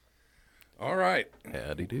right.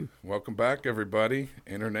 Howdy do. Welcome back, everybody.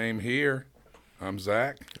 Inner Name here. I'm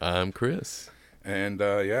Zach. I'm Chris. And,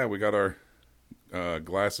 we got our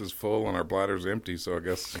glasses full and our bladders empty, so I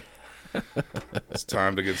guess it's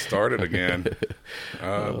time to get started again.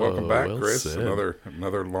 Welcome back, well Chris. said.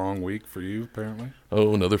 Another long week for you, apparently.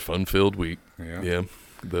 Oh, another fun-filled week. Yeah.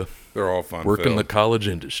 The They're all fun. working the college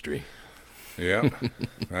industry. Yeah,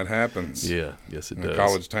 that happens. Yeah, yes it In does. a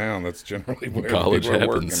college town, that's generally where College people are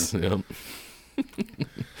happens. working. Yeah.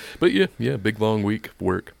 But yeah, big long week of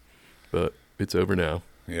work. But it's over now.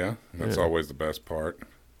 Yeah, that's Yeah. always the best part,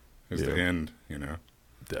 is the Yeah. end,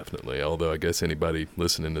 Definitely. Although I guess anybody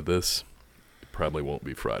listening to this, it probably won't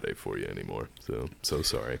be Friday for you anymore. So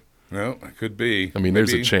sorry. No, it could be. I mean,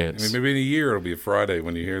 there's a chance. Maybe in a year it'll be a Friday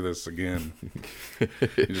when you hear this again.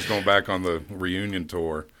 You're just going back on the reunion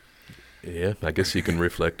tour. Yeah, I guess you can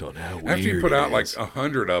reflect on how weird After you put it out like is.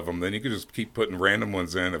 100 of them, then you could just keep putting random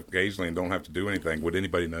ones in occasionally and don't have to do anything. Would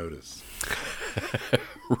anybody notice?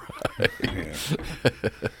 Right. Yeah.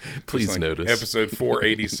 Please It's like notice. Episode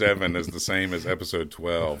 487 is the same as episode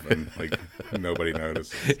 12, and like nobody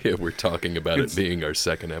notices. Yeah, we're talking about it being our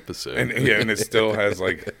second episode. And it still has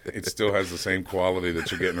the same quality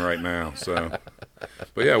that you're getting right now. So,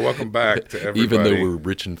 but yeah, welcome back to everybody. Even though we're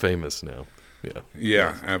rich and famous now. Yeah.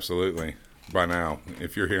 Yeah, absolutely. By now,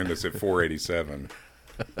 if you're hearing this at 487,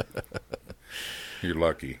 you're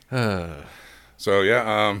lucky. So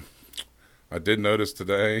yeah, I did notice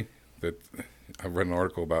today that I read an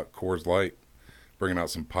article about Coors Light bringing out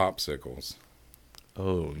some popsicles.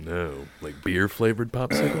 Oh no, like beer flavored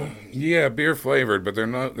popsicle? Yeah, beer flavored, but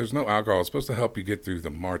there's no alcohol. It's supposed to help you get through the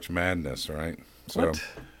March Madness, right? So What?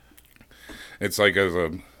 it's like as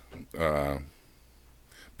a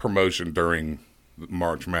promotion during the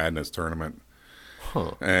March Madness tournament.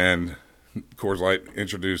 Huh. And Coors Light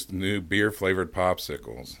introduced new beer-flavored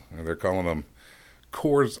popsicles. And they're calling them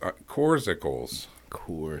Coorsicles.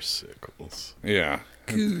 Coursicles. Yeah.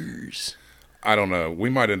 Coors. I don't know. We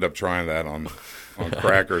might end up trying that on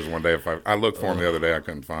crackers one day. If I looked for them the other day, I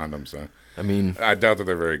couldn't find them. So I mean, I doubt that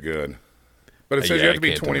they're very good. But it says Yeah, you have I to be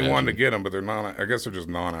can't 21 to imagine. get them, but they're not. I guess they're just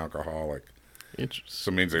non-alcoholic. interesting.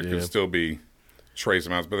 So it means there Yeah. could still be trace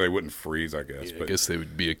amounts, but they wouldn't freeze, I guess. I But guess they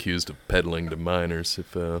would be accused of peddling to minors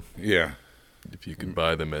if yeah, you could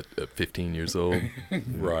buy them at 15 years old.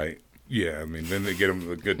 right. Yeah, I mean, then they get them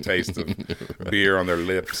the good taste of beer on their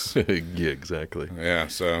lips. Yeah, exactly. Yeah,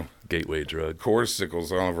 so Gateway drug.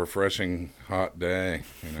 Coorsicles on a refreshing hot day,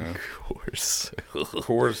 Course.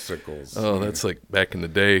 Coorsicles. Oh, that's like back in the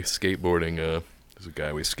day, skateboarding. There's a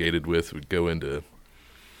guy we skated with would go into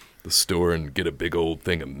the store and get a big old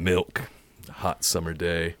thing of milk, a hot summer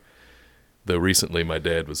day. Though recently my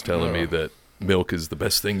dad was telling me that milk is the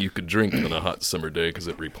best thing you could drink on a hot summer day because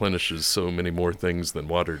it replenishes so many more things than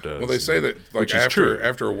water does. Well, they say that like Which is true.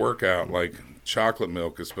 after a workout, like chocolate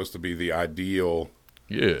milk is supposed to be the ideal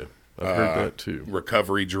Yeah, I've heard that too.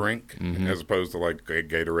 recovery drink, as opposed to like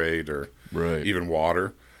Gatorade or Right. even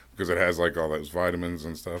water, because it has like all those vitamins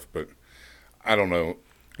and stuff. But I don't know.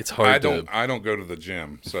 It's hard I don't go to the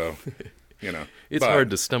gym, so It's but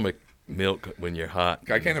hard to stomach milk when you're hot.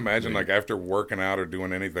 I can't imagine like after working out or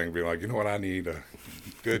doing anything, be like, you know what, I need a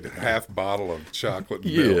good half bottle of chocolate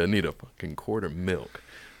milk. Yeah, I need a fucking quart of milk.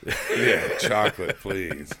 Yeah, chocolate,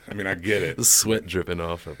 please. I mean, I get it. The sweat dripping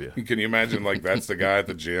off of you. Can you imagine, like, that's the guy at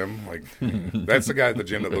the gym? Like, that's the guy at the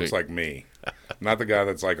gym that looks like me. Not the guy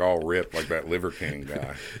that's, like, all ripped, like that Liver King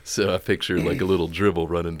guy. So I picture like a little dribble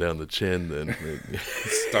running down the chin then.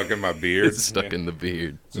 Stuck in my beard. It's stuck in the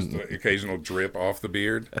beard. Just an occasional drip off the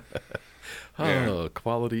beard. Oh,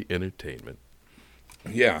 quality entertainment.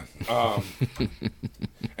 Yeah.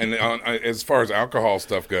 And as far as alcohol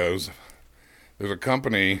stuff goes, there's a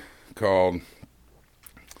company called,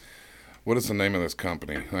 what is the name of this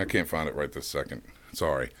company? I can't find it right this second.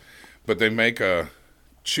 Sorry. But they make a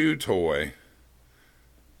chew toy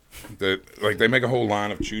that, like, they make a whole line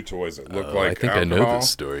of chew toys that look like I think alcohol. I know this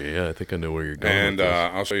story. Yeah, I think I know where you're going. And with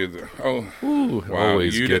this. I'll show you. Ooh, Wow,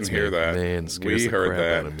 always you gets didn't hear me. that. Man, scares We the heard crap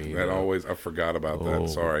that. out of me. That now. always, I forgot about that. Oh,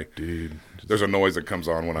 Sorry. dude. There's a noise that comes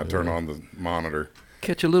on when I turn on the monitor.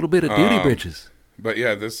 Catch a little bit of duty britches. But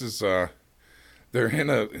yeah, this is they're in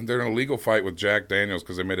a legal fight with Jack Daniels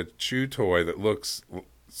because they made a chew toy that looks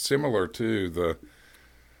similar to the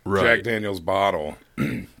Jack Daniels bottle.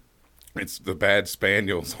 It's the Bad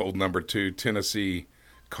Spaniels Old Number 2 Tennessee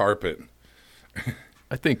Carpet.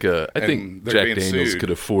 I think they're Jack being Daniels sued. could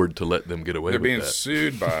afford to let them get away They're with being that.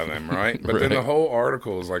 sued by them, right? But then the Right. whole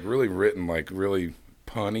article is like really written like really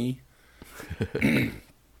punny.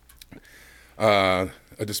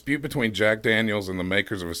 A dispute between Jack Daniels and the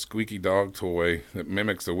makers of a squeaky dog toy that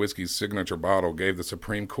mimics the whiskey's signature bottle gave the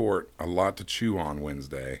Supreme Court a lot to chew on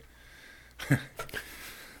Wednesday.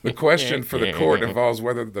 The question for the court involves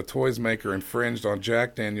whether the toy's maker infringed on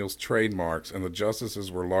Jack Daniels' trademarks, and the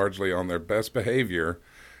justices were largely on their best behavior,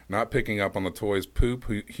 not picking up on the toy's poop,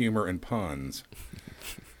 humor, and puns.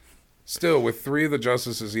 Still, with 3 of the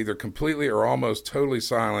justices either completely or almost totally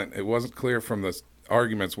silent, it wasn't clear from the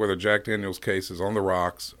arguments whether Jack Daniels' case is on the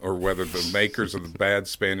rocks or whether the makers of the bad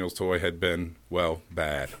Spaniels toy had been, well,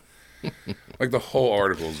 bad. Like, the whole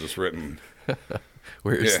article is just written...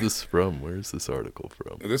 Where is this from? Where is this article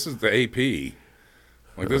from? This is the AP.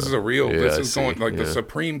 Like, this is a real. This is going like the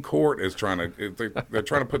Supreme Court is trying to. They're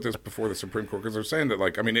trying to put this before the Supreme Court because they're saying that,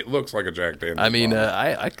 like, I mean, it looks like a Jack Daniels. I mean,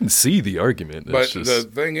 I can see the argument. But the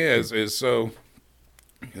thing is so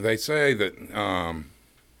they say that.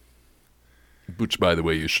 Which, by the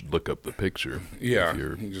way, you should look up the picture. Yeah, if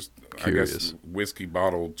you're just curious. I guess whiskey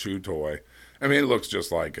bottle chew toy. I mean, it looks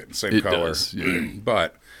just like it, same color. Does, yeah.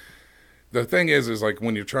 But the thing is like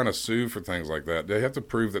when you're trying to sue for things like that, they have to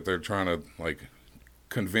prove that they're trying to, like,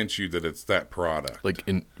 convince you that it's that product. Like,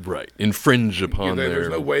 infringe upon There's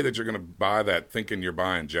no way that you're going to buy that thinking you're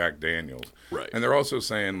buying Jack Daniels. Right. And they're also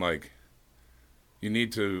saying, like, you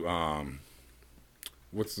need to,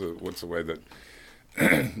 what's the way that,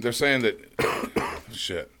 they're saying that,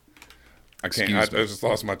 shit. I just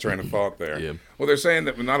lost my train of thought there. Yeah. Well, they're saying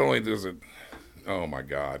that not only does it, oh my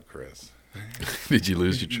God, Chris. Did you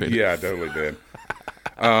lose your train? Yeah, I totally did.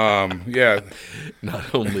 Yeah.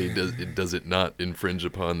 Not only does it not infringe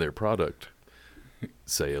upon their product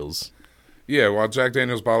sales. Yeah, while Jack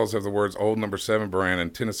Daniels bottles have the words Old No. 7 brand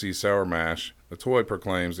and Tennessee Sour Mash, the toy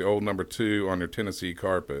proclaims the Old No. 2 on your Tennessee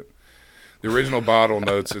carpet. The original bottle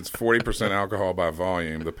notes it's 40% alcohol by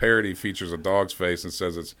volume. The parody features a dog's face and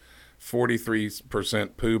says it's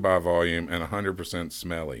 43% poo by volume and 100%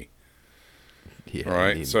 smelly. Yeah, All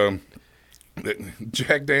right, I mean, so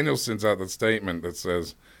Jack Daniels sends out the statement that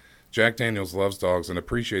says, Jack Daniels loves dogs and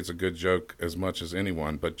appreciates a good joke as much as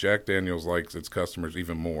anyone, but Jack Daniels likes its customers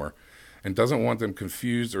even more and doesn't want them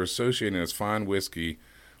confused or associating its fine whiskey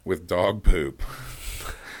with dog poop.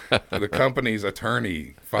 The company's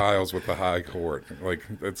attorney files with the high court. Like,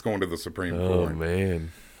 it's going to the Supreme Court. Oh,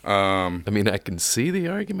 man. I mean, I can see the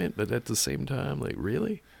argument, but at the same time, like,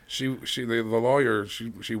 really? The lawyer,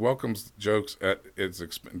 she welcomes jokes at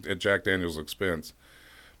Jack Daniels' expense,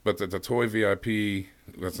 but that the toy VIP,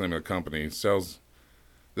 that's the name of the company,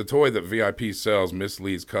 the toy that VIP sells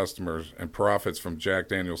misleads customers and profits from Jack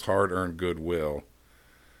Daniels' hard-earned goodwill,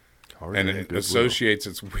 and it associates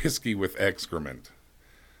its whiskey with excrement.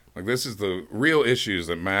 Like, this is the real issues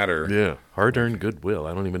that matter. Yeah, hard-earned goodwill.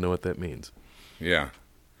 I don't even know what that means. Yeah,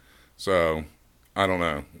 so I don't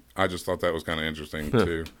know. I just thought that was kind of interesting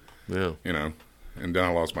too. Yeah, you know, and then I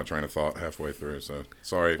lost my train of thought halfway through. So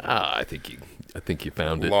sorry. I think you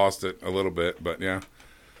found it. Lost it a little bit, but yeah.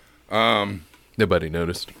 Nobody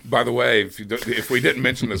noticed. By the way, if we didn't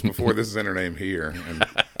mention this before, this is Intername Here, and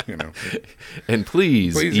you know. And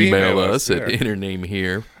please email us at yeah.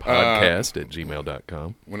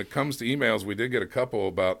 internameherepodcast@gmail.com. When it comes to emails, we did get a couple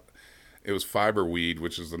about. It was Fiberweed,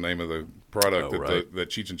 which is the name of the product that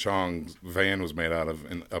Cheech and Chong's van was made out of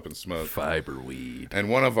up in smoke. Fiberweed. And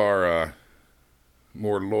one of our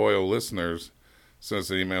more loyal listeners sent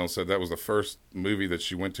us an email and said that was the first movie that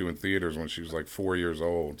she went to in theaters when she was like 4 years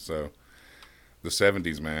old. So the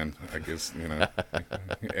 70s, man, I guess, you know.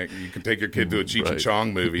 You can take your kid to a Cheech and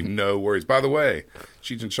Chong movie, no worries. By the way,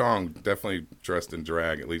 Cheech and Chong definitely dressed in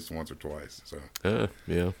drag at least once or twice. So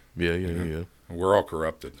yeah. We're all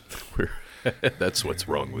corrupted. That's what's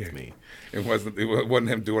wrong with me. It wasn't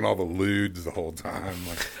him doing all the lewds the whole time,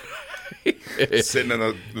 like sitting in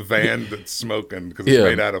a van that's smoking because it's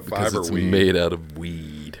made out of fiber it's weed. Made out of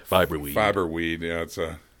weed, fiberweed. Fiberweed, yeah.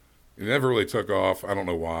 It never really took off. I don't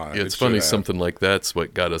know why. Yeah, it's funny. Something like that's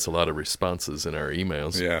what got us a lot of responses in our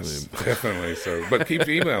emails. Yes, definitely. So, but keep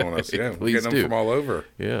emailing us. Yeah, we're please getting them from all over.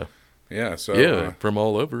 Yeah. Yeah. So from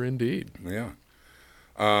all over, indeed. Yeah.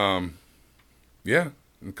 Yeah.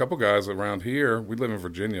 And a couple guys around here. We live in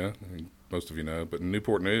Virginia. I mean, most of you know, but in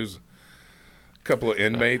Newport News, a couple of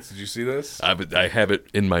inmates. Did you see this? I have it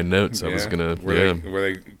in my notes. I was gonna. Where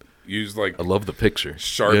they used like. I love the picture.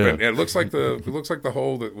 Sharpen. Yeah. It looks like the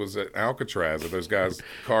hole that was at Alcatraz that those guys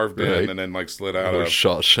carved in and then like slid out of.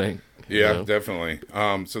 Shawshank. Yeah, definitely.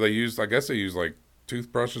 So they used. I guess they used like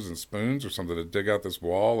toothbrushes and spoons or something to dig out this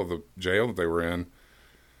wall of the jail that they were in.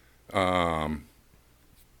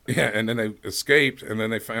 Yeah, and then they escaped, and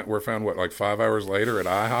then were found what, like 5 hours later at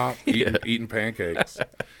IHOP eating pancakes.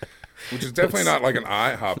 Which is definitely not like an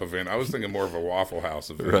IHOP event. I was thinking more of a Waffle House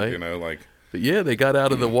event, Right. you know, like. But yeah, they got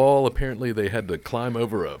out of the wall. Apparently, they had to climb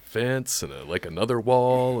over a fence and like another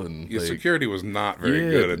wall, and Yeah, they, security was not very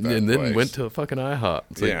good at that and then place. went to a fucking IHOP.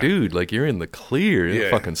 It's Yeah. like, dude, like you're in the clear. You don't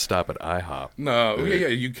Yeah. fucking stop at IHOP. No, yeah,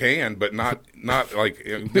 you can, but not like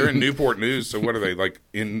they're in Newport News. So what are they like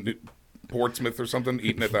in Portsmouth or something,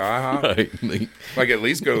 eating at the IHOP? Right? Like, Like at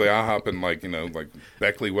least go to the IHOP in like like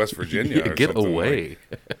Beckley, West Virginia. yeah, or get something. away.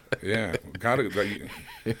 Like, yeah, gotta. Like,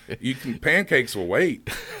 you can pancakes will wait.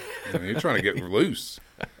 You know, you're trying to get loose.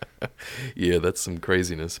 Yeah, that's some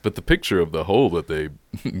craziness. But the picture of the hole that they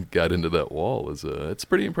got into that wall is it's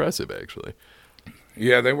pretty impressive, actually.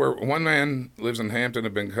 Yeah, they were. One man lives in Hampton,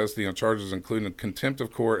 had been in custody on charges including contempt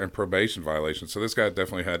of court and probation violations. So this guy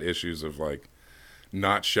definitely had issues of like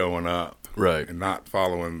not showing up, Right. and not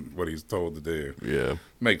following what he's told to do. Yeah.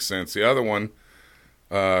 Makes sense. The other one,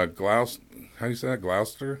 how do you say that?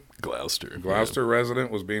 Gloucester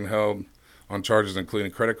resident was being held on charges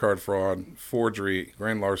including credit card fraud, forgery,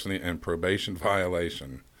 grand larceny, and probation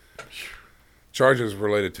violation. Charges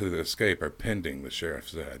related to the escape are pending, the sheriff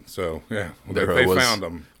said. So, yeah, There they I was found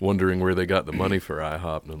them. wondering where they got the money for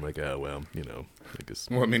IHOP, and I'm like, oh, well, you know, I guess.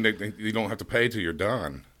 Well, I mean, you don't have to pay till you're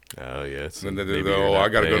done. Oh, yeah. So And then they maybe do, you're oh, not I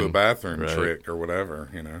got to go to the paying. bathroom Right. trick or whatever,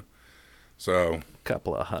 you know. So,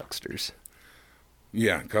 Couple of hucksters.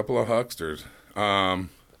 yeah, a couple of hucksters.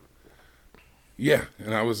 Yeah,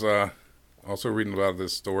 and I was also reading about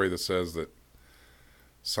this story that says that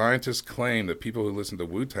scientists claim that people who listen to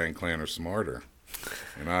Wu-Tang Clan are smarter.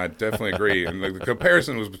 And I definitely agree. And the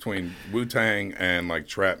comparison was between Wu-Tang and like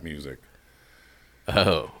trap music.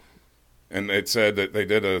 Oh, And it said that they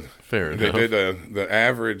did fair they enough. did the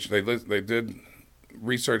average they did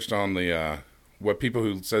researched on the what people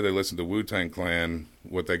who said they listened to Wu-Tang Clan,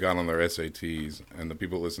 what they got on their SATs, and the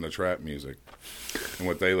people who listen to trap music and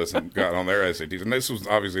what they got on their SATs. And this was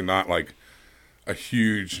obviously not like a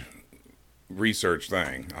huge research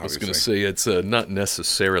thing. Obviously. I was going to say it's not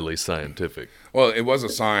necessarily scientific. Well, it was a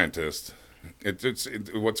scientist.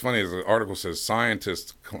 What's funny is the article says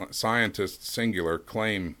scientist singular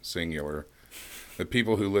claim singular that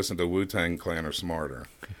people who listen to Wu-Tang Clan are smarter.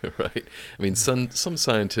 Right? I mean, some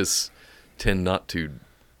scientists tend not to,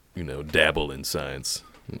 you know, dabble in science.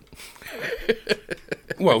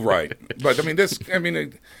 Well, right, but I mean,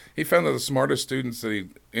 he found that the smartest students that he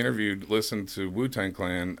interviewed listened to Wu-Tang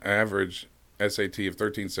Clan average SAT of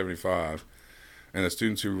 1375, and the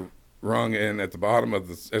students who rung in at the bottom of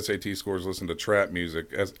the SAT scores listened to trap music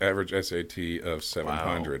average SAT of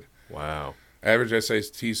 700. Wow. Average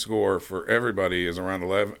SAT score for everybody is around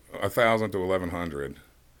 1,000 to 1,100,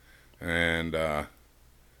 and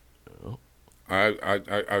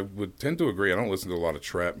I would tend to agree. I don't listen to a lot of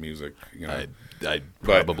trap music, you know. I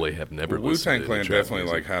probably have never listened Wu-Tang to Clan any trap definitely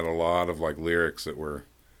music. like had a lot of like lyrics that were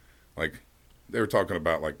like they were talking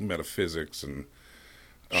about like metaphysics and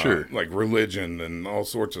Sure. like religion and all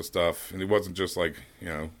sorts of stuff, and it wasn't just like, you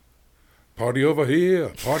know, party over here,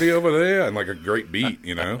 party over there, and like a great beat,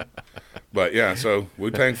 you know. But yeah, so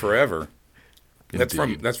Wu-Tang Forever.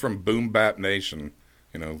 Indeed. That's from Boom Bap Nation,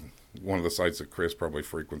 you know, one of the sites that Chris probably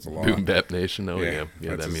frequents a lot. Boom Bap Nation. Oh yeah.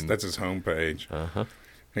 Yeah. That's his homepage. Uh-huh.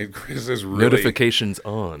 Chris is really Notifications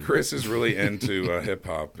on. Chris is really into hip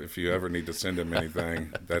hop. If you ever need to send him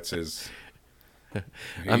anything, that's his.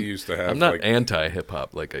 He used to have. I'm not like, anti hip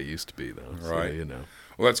hop like I used to be though. So, Right. you know.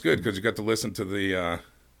 Well, that's good because you got to listen to the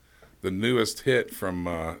newest hit from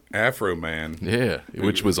Afro Man, Yeah,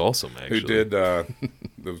 which was awesome actually. who did the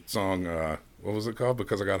song. What was it called?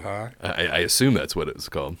 Because I Got High. I assume that's what it's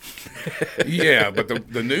called. Yeah, but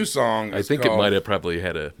the new song. I Is think called, it might have probably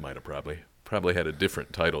had a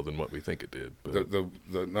different title than what we think it did. But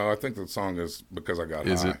No, I think the song is Because I Got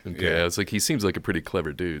is High. it? Okay. Yeah. It's like he seems like a pretty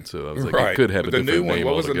clever dude, so I was like, Right. it could have But a the different new one. name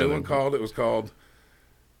What was the altogether. new one called? It was called.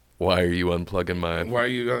 Why are you unplugging my? Why are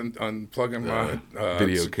you unplugging my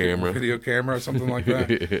video camera? Video camera or something like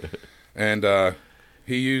that. And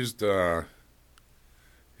he used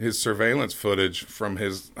his surveillance footage from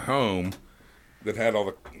his home that had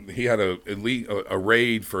he had a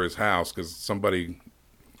raid for his house because somebody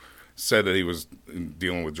said that he was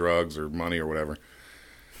dealing with drugs or money or whatever.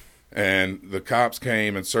 And the cops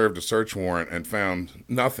came and served a search warrant and found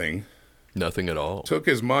nothing. Nothing at all. Took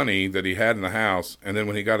his money that he had in the house, and then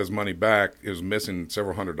when he got his money back, it was missing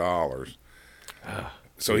several $100s.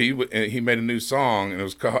 So he made a new song, and it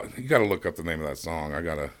was called. You got to look up the name of that song. I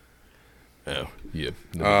gotta. Oh, yeah.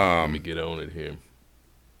 Let me get on it here.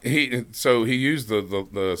 He used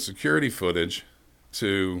the security footage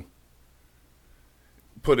to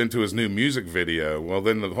put into his new music video. Well,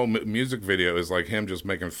 then the whole music video is like him just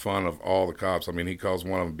making fun of all the cops. I mean, he calls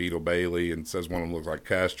one of them Beetle Bailey and says one of them looks like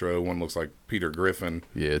Castro, one looks like Peter Griffin.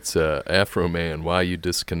 Yeah, it's Afro Man, why are you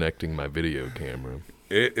disconnecting my video camera?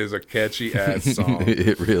 It is a catchy ass song.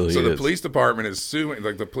 It really is. So the police department is suing,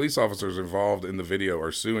 like the police officers involved in the video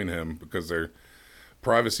are suing him because their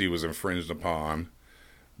privacy was infringed upon.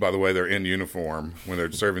 By the way, they're in uniform when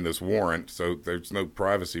they're serving this warrant, so there's no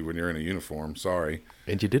privacy when you're in a uniform. Sorry.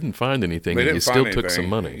 And you didn't find anything, They and didn't you find still anything. took some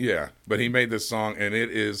money. Yeah, but he made this song, and it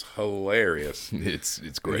is hilarious.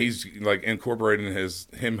 It's great. He's like incorporating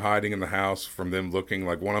him hiding in the house from them looking,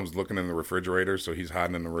 like one of them's looking in the refrigerator, so he's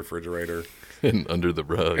hiding in the refrigerator. And under the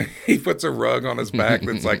rug. He puts a rug on his back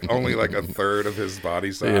that's like only like a third of his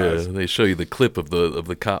body size. Yeah, they show you the clip of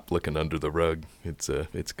the cop looking under the rug. It's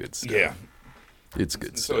good stuff. Yeah. It's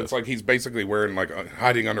good So stuff. it's like he's basically wearing like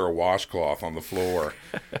hiding under a washcloth on the floor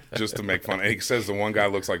just to make fun. And he says the one guy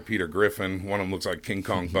looks like Peter Griffin, one of them looks like King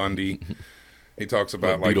Kong Bundy. He talks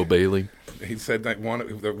about like Beetle Bailey. he said that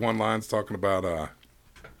one line's talking about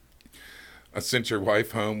I sent your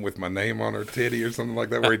wife home with my name on her titty or something like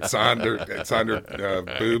that, where he signed her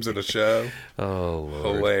boobs at a show. Oh,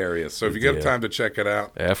 Lord. Hilarious. So if you get time to check it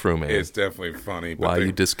out, Afro Man. it's definitely funny. But Why are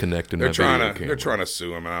you disconnecting my they're video trying to camera? they're trying to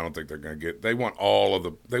sue him, and I don't think they're going to get. They want all of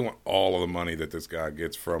the money that this guy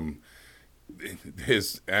gets from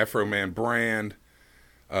his Afro Man brand,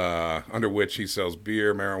 under which he sells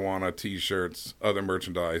beer, marijuana, T-shirts, other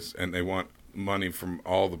merchandise, and they want money from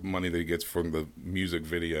all the money that he gets from the music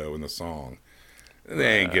video and the song.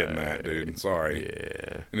 They ain't getting that, dude. Sorry.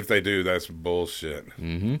 Yeah. And if they do, that's bullshit.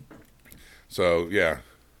 Mm-hmm. So yeah.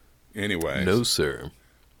 Anyway. No, sir.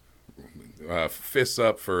 Fists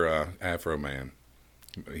up for Afro Man.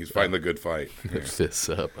 He's fighting the good fight. Yeah. Fists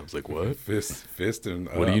up. I was like, what? Fist and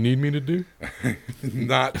What do you need me to do?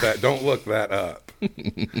 Not that. Don't look that up.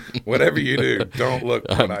 Whatever you do, don't look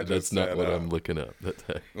what I just That's said not what up. I'm looking up.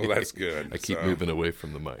 Well, that's good. I keep So, moving away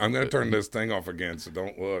from the mic. I'm going to but- turn this thing off again, so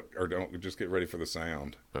don't look or don't just get ready for the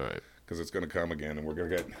sound All right. because it's going to come again, and we're going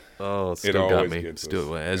to get. Oh, it still got always me. gets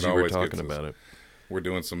Still, us. as It you were always talking gets us. about it, We're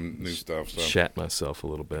doing some new stuff. So shat myself a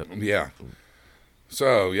little bit. yeah.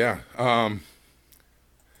 So yeah.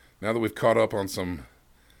 Now that we've caught up on some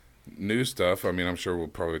new stuff, I mean, I'm sure we'll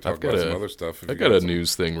probably talk I've got about some a- other stuff. If I you got a some-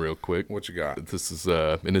 news thing real quick. What you got? This is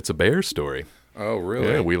and it's a bear story. Oh, really?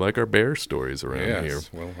 Yeah, we like our bear stories around yes. here.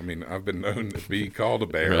 Well, I mean, I've been known to be called a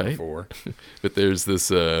bear Right? before. But there's this,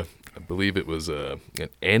 I believe it was an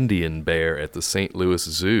Andean bear at the St. Louis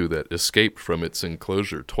Zoo that escaped from its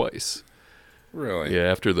enclosure twice. Really?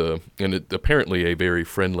 Yeah, and it apparently a very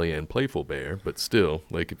friendly and playful bear, but still,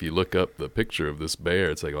 like if you look up the picture of this bear,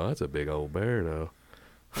 it's like, well, that's a big old bear, though.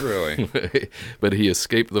 Really? But he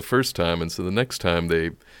escaped the first time, and so the next time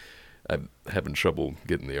I'm having trouble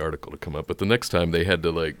getting the article to come up, but the next time they had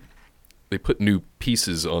to they put new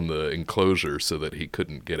pieces on the enclosure so that he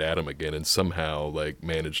couldn't get at him again, and somehow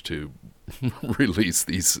managed to release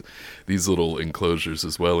these little enclosures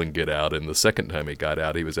as well and get out. And the second time he got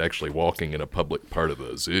out, he was actually walking in a public part of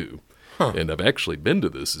the zoo. Huh. And I've actually been to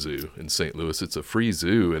this zoo in St. Louis. It's a free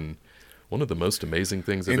zoo, and one of the most amazing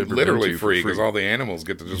things I've And ever literally been to for free because all the animals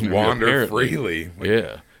get to just Yeah, wander apparently. freely.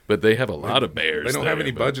 Yeah, but they have a lot of bears. They don't have there,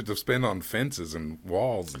 any but budget to spend on fences and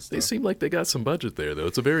walls and stuff. They seem like they got some budget there, though.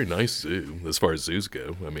 It's a very nice zoo as far as zoos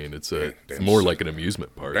go. I mean, it's Damn more so- like an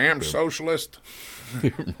amusement park. Damn so- socialist.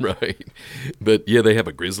 right. But yeah, they have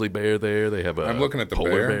a grizzly bear there. They have a I'm looking at the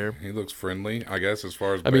polar bear. He looks friendly, I guess, as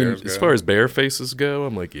far as I mean, bears as go. far as bear faces go,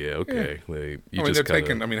 I'm like, yeah, okay. they're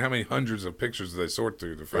taking. I mean, how many hundreds of pictures do they sort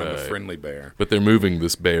through to find a Right. friendly bear? But they're moving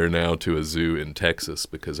this bear now to a zoo in Texas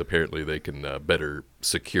because apparently they can better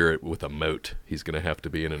secure it with a moat. He's going to have to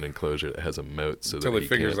be in an enclosure that has a moat so Until that he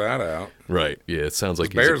figures can't. that out. Right. Yeah, it sounds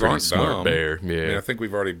like he's Bears a pretty aren't smart dumb. bear. Yeah. I mean, I think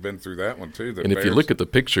we've already been through that one too. And if you look at the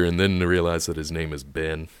picture and then realize that his name is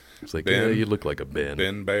Ben, it's like, Ben? yeah, you look like a Ben.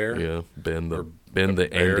 Ben Bear, Yeah, Ben Or the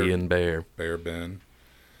bear. Andean bear. Bear Ben.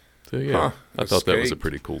 So yeah, Huh, I thought that was a escaped.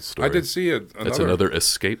 pretty cool story. I did see That's another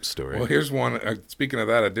escape story. Well, here's one. Speaking of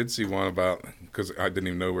that, I did see one about because I didn't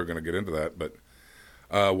even know we were going to get into that. But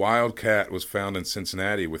a wild cat was found in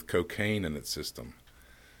Cincinnati with cocaine in its system.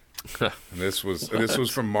 And this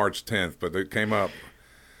was from March 10th, but it came up.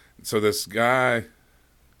 So this guy,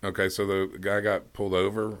 so the guy got pulled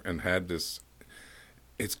over and had this.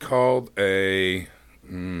 It's called a.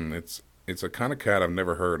 It's a kind of cat I've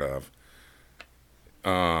never heard of.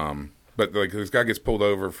 But this guy gets pulled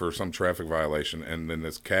over for some traffic violation, and then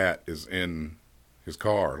this cat is in his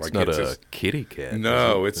car. It's not a kitty cat.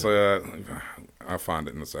 No, is it? it's a. I'll find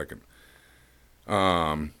it in a second.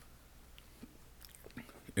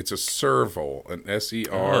 It's a serval, an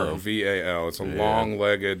Serval. It's a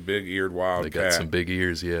long-legged, big-eared wild cat. They got some big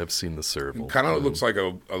ears. Yeah, I've seen the serval. Kind of looks like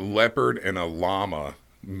a leopard and a llama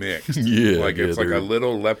mixed. It's like a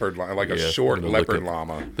little leopard, like a short leopard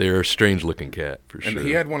llama. They're a strange-looking cat, for sure. And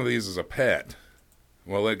he had one of these as a pet.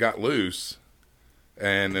 Well, it got loose,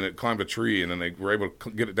 and then it climbed a tree, and then they were able to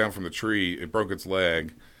get it down from the tree. It broke its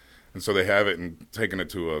leg, and so they have it and taken it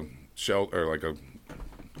to a shelter, or like a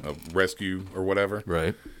rescue or whatever.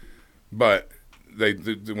 Right. But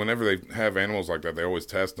whenever they have animals like that, they always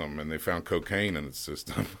test them, and they found cocaine in its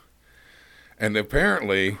system. And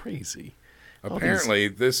apparently, crazy. Apparently,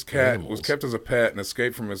 this cat was kept as a pet and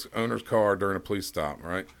escaped from his owner's car during a police stop.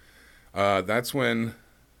 Right. That's when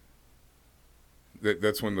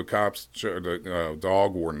the cops, the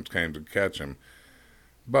dog wardens, came to catch him.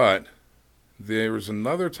 But there was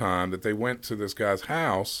another time that they went to this guy's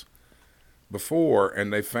house before,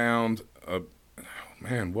 and they found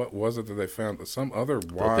what was it that they found? Some other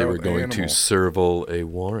wild animal. They were going to serval a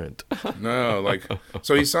warrant. No,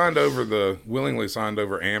 so he willingly signed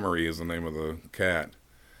over Amory is the name of the cat.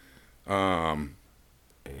 Amory.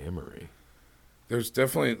 There's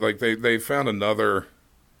definitely, they found another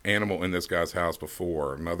animal in this guy's house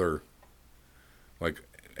before, another,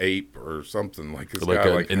 ape or something.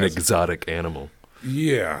 An exotic animal.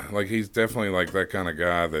 Yeah, he's definitely that kind of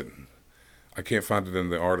guy that, I can't find it in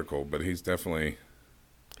the article, but he's definitely...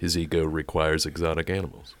 His ego requires exotic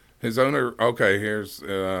animals. His owner, here's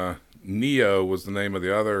Neo was the name of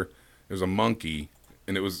the other. It was a monkey,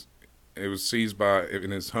 and it was seized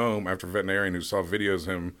in his home after a veterinarian who saw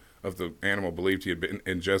videos of the animal believed he had been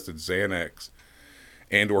ingested Xanax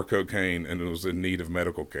and or cocaine and was in need of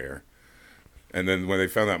medical care. And then when they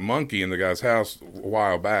found that monkey in the guy's house a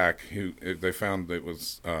while back, they found it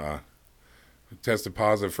was tested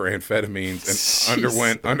positive for amphetamines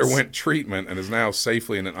and underwent treatment and is now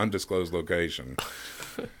safely in an undisclosed location.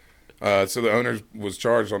 So the owner was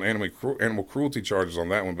charged on animal cruelty charges on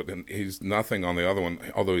that one, but then he's nothing on the other one,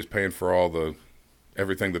 although he's paying for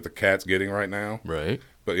everything that the cat's getting right now. Right.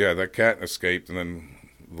 But yeah, that cat escaped, and then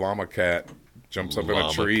llama cat jumps up in a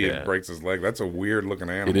tree and breaks his leg. That's a weird looking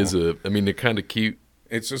animal. It is they're kind of cute.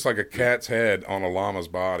 It's just like a cat's head on a llama's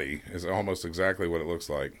body. Is almost exactly what it looks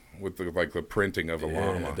like, with the printing of a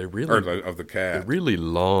llama. They're really, of the cat. They're really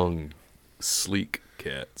long, sleek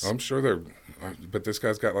cats. I'm sure but this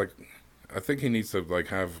guy's got I think he needs to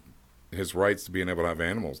have his rights to being able to have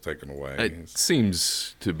animals taken away. It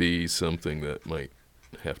seems to be something that might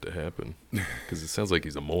have to happen because it sounds like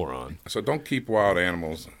he's a moron. So don't keep wild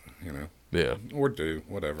animals, Yeah. Or do,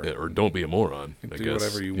 whatever. Yeah, or don't be a moron, I guess.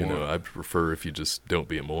 Whatever you want. I prefer if you just don't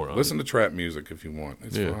be a moron. Listen to trap music if you want.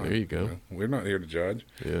 It's fine. There you go. We're not here to judge.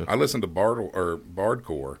 Yeah. I listen to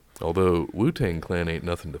Bardcore. Although Wu-Tang Clan ain't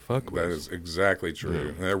nothing to fuck with. That is exactly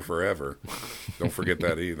true. Yeah. They're forever. Don't forget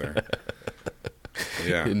that either.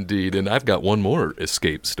 Yeah. Indeed. And I've got one more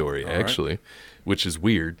escape story, actually, which is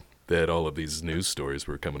weird that all of these news stories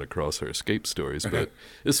were coming across our escape stories. But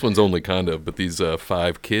this one's only but these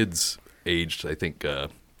 5 kids aged, I think, I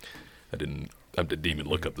didn't even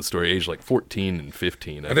look up the story, aged 14 and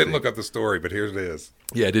 15. I didn't look up the story, but here it is.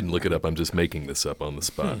 Yeah, I didn't look it up. I'm just making this up on the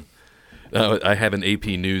spot. I have an AP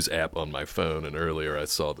News app on my phone, and earlier I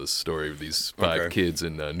saw this story of these 5 kids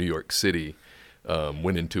in New York City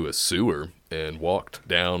went into a sewer and walked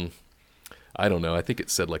down, I don't know, I think it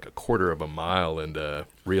said a quarter of a mile, and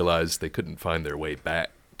realized they couldn't find their way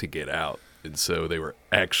back to get out. And so they were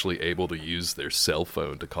actually able to use their cell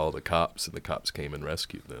phone to call the cops, and the cops came and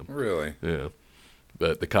rescued them. Really? Yeah.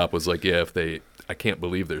 But the cop was like, I can't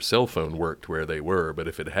believe their cell phone worked where they were, but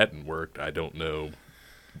if it hadn't worked, I don't know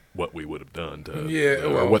what we would have done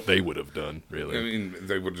or what they would have done, really. I mean,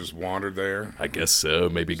 they would have just wandered there? I guess so.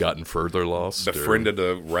 Maybe gotten further lost. Befriended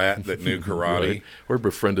a rat that knew karate. Right. Or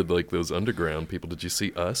befriended those underground people. Did you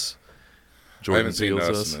see Us? Jordan I haven't seen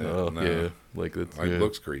Us. No. Yeah. It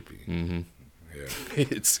looks creepy. Mm-hmm. Yeah.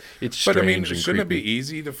 It's strange. But I mean, shouldn't it be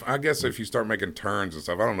easy to? I guess if you start making turns and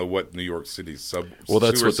stuff, I don't know what New York City's Well,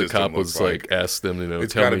 that's what the cop was asked them.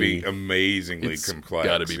 It's got to be amazingly complex.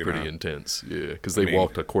 It's got to be pretty intense. Yeah, because they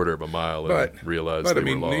walked a quarter of a mile and realized they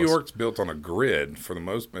were lost. New York's built on a grid for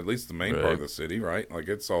at least the main part of the city, right?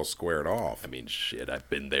 It's all squared off. I mean, shit, I've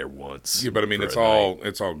been there once. Yeah, but I mean, it's all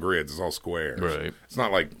grids. It's all squares. Right. It's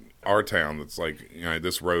not like our town. That's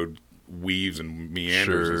this road weaves and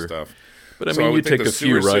meanders and stuff. But I mean, you take a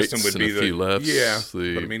few rights and a few lefts. Yeah,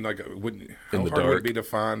 but I mean, how hard would it be to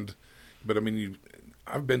find? But I mean,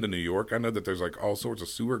 I've been to New York. I know that there's like all sorts of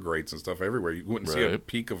sewer grates and stuff everywhere. You wouldn't see a Right.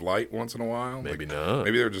 peak of light once in a while. Maybe Like, not.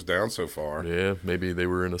 maybe they're just down so far. Yeah, maybe they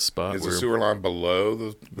were in a spot Is where the sewer line below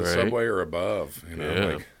the Right. subway or above? You know, Yeah.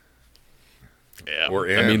 like, Yeah. or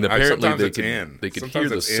I mean, in. apparently Sometimes they it's could in. they could Sometimes hear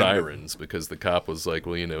the it's in, but- sirens because the cop was like,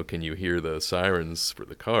 well, can you hear the sirens for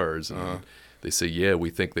the cars? And they say, yeah, we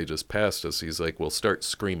think they just passed us. He's like, well, start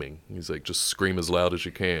screaming. He's like, just scream as loud as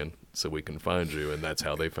you can so we can find you. And that's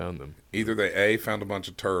how they found them. Either they A, found a bunch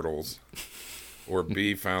of turtles, or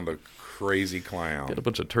B, found a crazy Got clown. a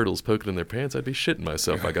bunch of turtles poking in their pants. I'd be shitting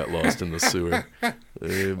myself. I got lost in the sewer.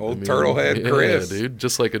 Old turtlehead Chris. Yeah, dude.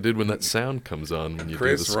 Just like I did when that sound comes on when you do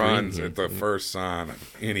Chris the scream. runs at the first sign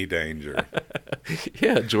of any danger.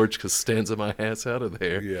 Yeah, George Costanza my ass out of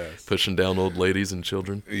there. Yes. Pushing down old ladies and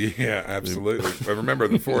children. Yeah, absolutely. But remember,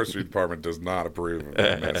 the forestry department does not approve of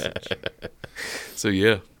that message. So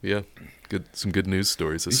yeah. Some good news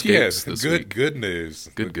stories. Escapes Yes, this good week. good news.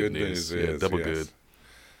 Good The good news. Yeah, is, double yes. good.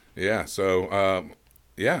 Yeah, so,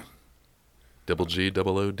 yeah. Double G,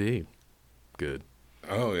 double OD. Good.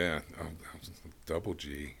 Oh, yeah. Oh, double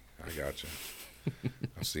G. I got you.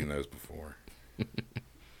 I've seen those before.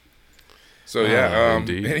 So, yeah,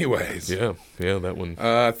 indeed. anyways. Yeah, that one.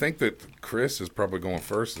 I think that Chris is probably going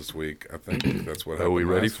first this week. I think that's what happened. Are we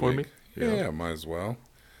ready last for week. me? Yeah, might as well.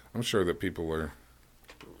 I'm sure that people are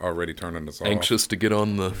already turning us off. Anxious to get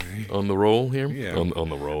on the roll here? Yeah. On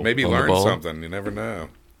the roll. Maybe on the learn ball. something. You never know.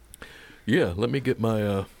 Yeah, let me get my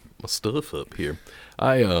my stuff up here.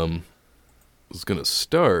 I was gonna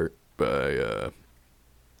start by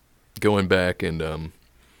going back and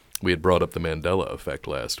we had brought up the Mandela effect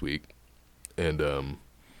last week, and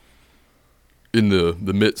in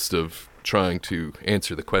the midst of trying to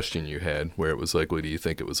answer the question you had, where it was like, "Well, do you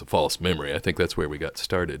think it was a false memory?" I think that's where we got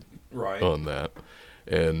started Right. on that,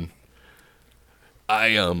 and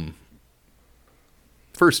I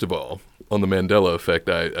first of all, on the Mandela effect,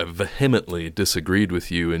 I vehemently disagreed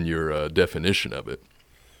with you in your definition of it.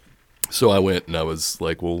 So I went and I was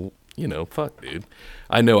like, well, fuck, dude.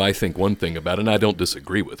 I know I think one thing about it, and I don't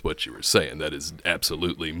disagree with what you were saying. That is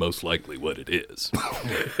absolutely most likely what it is.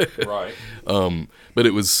 Right. But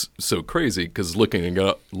it was so crazy because looking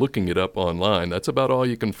it up online, that's about all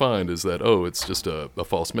you can find is that, oh, it's just a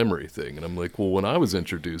false memory thing. And I'm like, well, when I was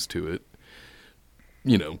introduced to it,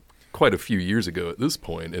 quite a few years ago at this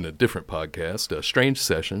point in a different podcast, Strange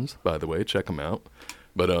Sessions, by the way, check them out.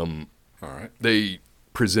 But All right. they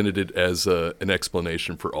presented it as an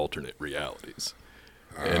explanation for alternate realities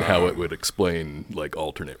and how it would explain like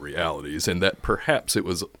alternate realities, and that perhaps it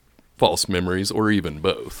was false memories or even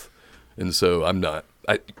both. And so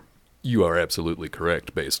you are absolutely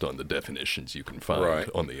correct based on the definitions you can find Right.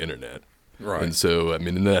 on the internet. Right. And so,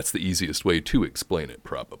 and that's the easiest way to explain it,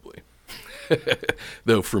 probably.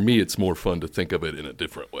 Though for me, it's more fun to think of it in a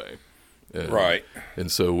different way. Right.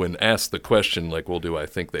 And so when asked the question, like, well, do I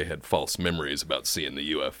think they had false memories about seeing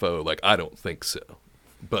the UFO? Like, I don't think so.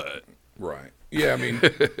 But. Right. Yeah, I mean,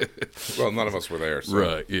 well, none of us were there. So.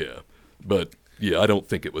 Right, yeah. But, yeah, I don't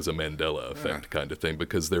think it was a Mandela effect kind of thing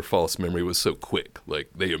because their false memory was so quick. Like,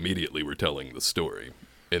 they immediately were telling the story.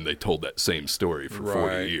 And they told that same story for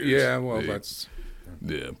 40 years. Yeah, well, that's...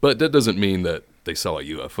 Yeah, but that doesn't mean that they saw a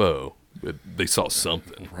UFO. But they saw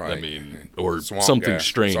something. Right. I mean, or Swamp something gas.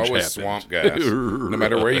 strange It's always happened. swamp gas. No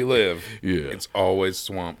matter where you live, Yeah. it's always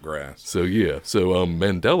swamp grass. So yeah,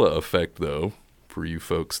 Mandela effect though, for you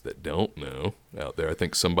folks that don't know out there, I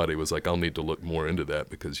think somebody was like, I'll need to look more into that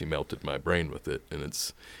because you melted my brain with it, and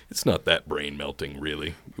it's not that brain melting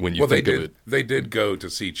really when you think of it. They did go to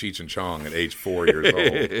see Cheech and Chong at age 4 years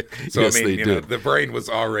old. So Yes, I mean, they you know, did. the brain was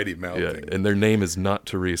already Yeah, melting. and their name is not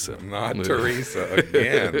Teresa. Not Teresa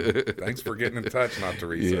again. Thanks for getting in touch, not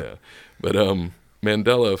Teresa. Yeah, but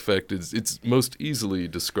Mandela effect it's most easily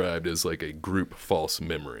described as like a group false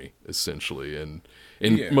memory, essentially, and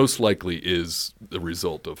Yeah. most likely is the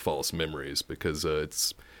result of false memories because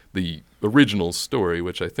it's the original story,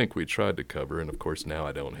 which I think we tried to cover, and of course now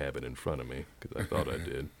I don't have it in front of me because I thought I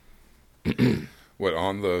did. What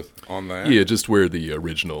on that? Yeah, just where the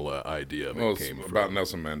original idea of Well, it it's came from. about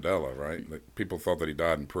Nelson Mandela, right? Like, people thought that he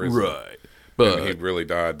died in prison, Right, and he but really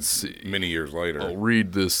died many years later. I'll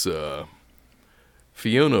read this.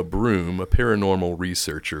 Fiona Broom, a paranormal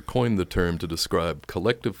researcher, coined the term to describe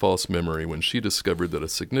collective false memory when she discovered that a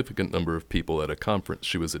significant number of people at a conference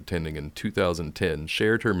she was attending in 2010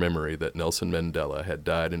 shared her memory that Nelson Mandela had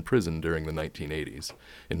died in prison during the 1980s.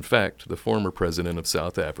 In fact, the former president of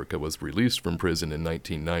South Africa was released from prison in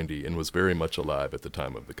 1990 and was very much alive at the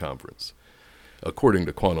time of the conference. According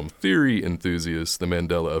to quantum theory enthusiasts, the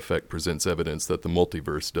Mandela effect presents evidence that the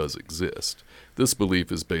multiverse does exist. This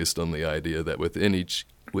belief is based on the idea that within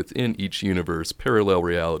each universe, parallel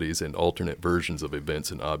realities and alternate versions of events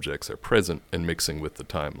and objects are present and mixing with the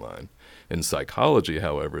timeline. In psychology,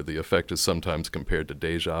 however, the effect is sometimes compared to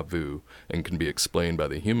déjà vu and can be explained by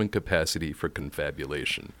the human capacity for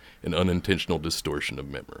confabulation, an unintentional distortion of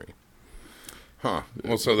memory. Huh.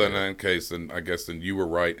 Well, so then in that case, then I guess then you were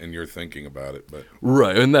right in your thinking about it. But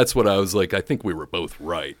Right, and that's what I was like, I think we were both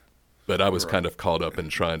right, but I was kind of caught up in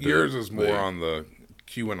trying to... Yours is more on the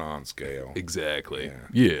QAnon scale. Exactly.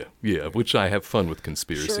 Yeah, which I have fun with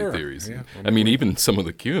conspiracy theories. Yeah. I mean, even some of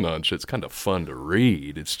the QAnon shit's kind of fun to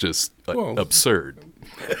read. It's just absurd.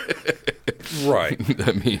 Right.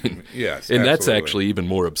 I mean, yes, and that's absolutely. actually even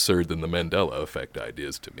more absurd than the Mandela effect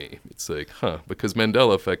ideas to me. It's like, because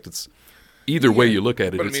Mandela effect, it's either way you look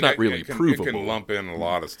at it, But, it's not really provable. It can lump in a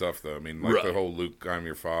lot of stuff, though. I mean, like the whole Luke, I'm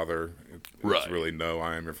your father. It's really no,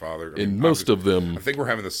 I am your father. I And mean, most of them... I think we're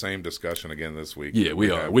having the same discussion again this week. Yeah, we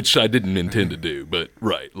are, which I didn't intend to do, but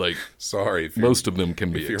like... Sorry. If most of them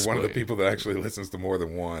can be If you're explained. one of the people that actually listens to more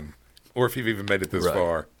than one, or if you've even made it this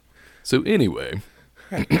far. So anyway,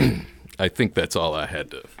 I think that's all I had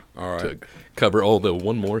to right. cover. Although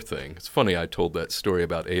one more thing. It's funny I told that story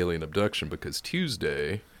about alien abduction because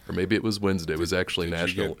Tuesday... or maybe it was Wednesday, was actually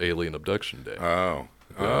National Alien Abduction Day.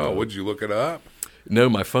 Would you look it up? No,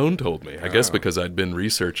 my phone told me. I guess because I'd been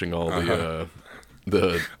researching all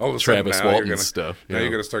the Travis Walton stuff. Now you're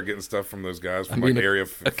going to start getting stuff from those guys from Area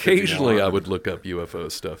 51. Occasionally I would look up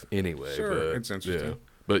UFO stuff anyway. Sure, but, it's interesting. Yeah.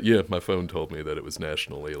 But yeah, my phone told me that it was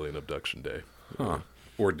National Alien Abduction Day.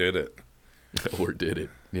 Or did it? Or did it?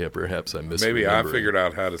 Yeah, perhaps I misremembered. Maybe I figured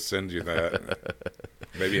out how to send you that.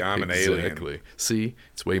 Maybe I'm an alien. Exactly. See,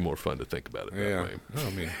 it's way more fun to think about it that way. No, I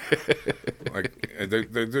mean, like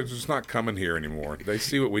they're just not coming here anymore. They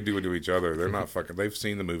see what we do to each other. They're not fucking. They've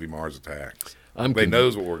seen the movie Mars Attacks. They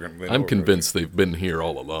knows what we're going. I'm convinced they've been here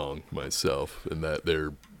all along myself, and that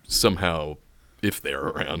they're somehow, if they're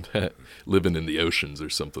around, living in the oceans or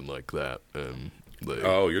something like that.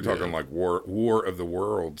 You're talking like War of the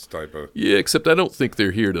Worlds type of. Yeah, except I don't think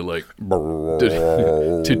they're here to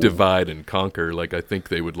to divide and conquer. Like I think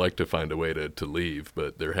they would like to find a way to leave,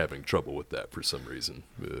 but they're having trouble with that for some reason.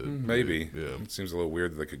 Maybe. Yeah. It seems a little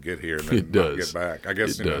weird that they could get here and then not get back. I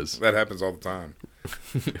guess that happens all the time.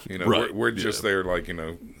 Right. We're just there like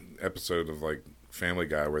episode of like Family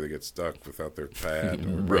Guy where they get stuck without their pad,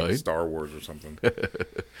 or like Star Wars or something.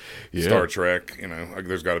 Star Trek.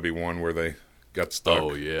 There's got to be one where they got stuck.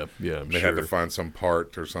 Oh, yeah. Yeah, They had to find some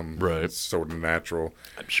part or some sort of natural.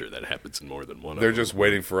 I'm sure that happens in more than one of them. They're just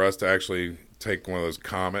waiting for us to actually take one of those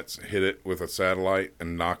comets, hit it with a satellite,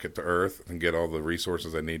 and knock it to Earth and get all the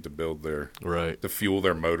resources they need to build to fuel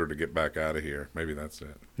their motor to get back out of here. Maybe that's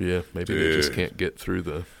it. Yeah, maybe they just can't get through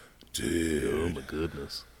the... Dude. Oh, my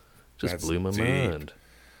goodness. Just blew my mind.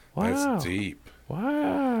 Wow. That's deep.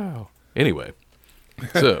 Wow. Anyway,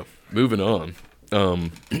 so moving on.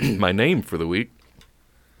 My name for the week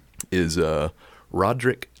is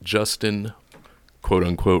Roderick Justin, quote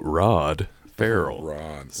unquote, Rod Farrell.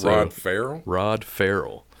 Rod Farrell? Rod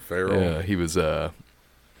Farrell. Yeah, he was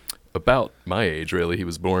about my age, really. He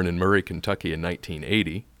was born in Murray, Kentucky in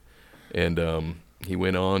 1980, and he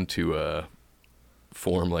went on to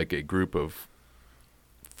form like a group of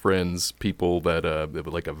friends, people that they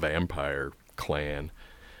were like a vampire clan.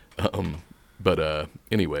 But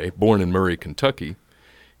anyway, born in Murray, Kentucky,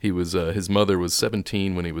 he was his mother was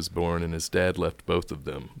 17 when he was born, and his dad left both of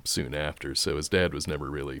them soon after. So his dad was never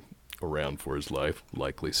really around for his life.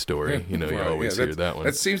 Likely story, you always hear that one.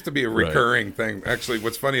 That seems to be a recurring thing. Actually,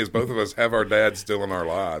 what's funny is both of us have our dads still in our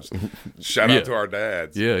lives. Shout out to our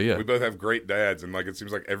dads. Yeah. We both have great dads, and it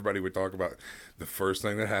seems like everybody we talk about, the first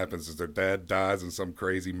thing that happens is their dad dies in some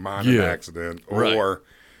crazy mining accident, or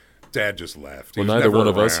Dad just left. Well, neither one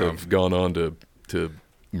of us have gone on to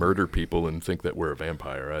murder people and think that we're a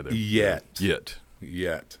vampire either.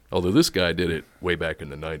 Yet. Although this guy did it way back in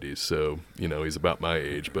the 90s, so, he's about my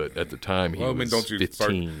age. But at the time, he was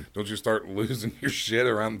 15. Don't you start losing your shit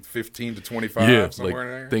around 15 to 25 somewhere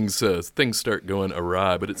in there? Things start going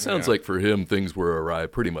awry. But it sounds like for him, things were awry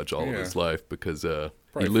pretty much all of his life because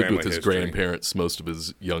he lived with his grandparents most of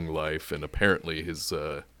his young life, and apparently his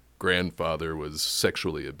grandfather was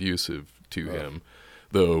sexually abusive to him,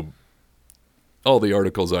 though all the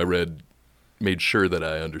articles I read made sure that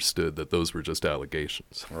I understood that those were just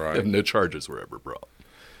allegations. Right. And no charges were ever brought.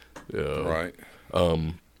 Right.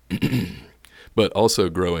 But also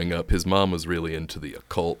growing up, his mom was really into the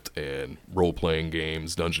occult and role-playing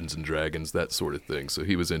games, Dungeons & Dragons, that sort of thing. So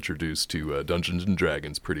he was introduced to Dungeons &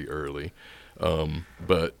 Dragons pretty early.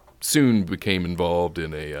 But soon became involved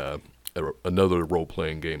in another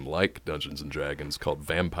role-playing game like Dungeons & Dragons called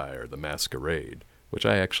Vampire: The Masquerade, which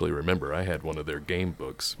I actually remember. I had one of their game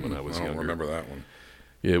books when I was I don't younger. remember that one.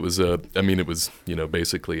 Yeah, it was it was,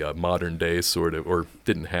 basically a modern day sort of, or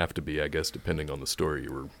didn't have to be, I guess, depending on the story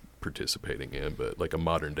you were participating in, but like a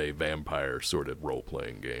modern day vampire sort of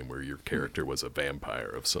role-playing game where your character was a vampire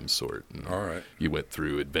of some sort. And All right. you went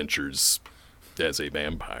through adventures as a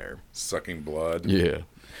vampire. Sucking blood. Yeah.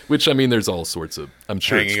 Which, there's all sorts of, I'm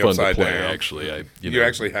sure Hanging it's fun to upside play, down. actually. You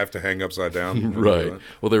actually have to hang upside down. Right.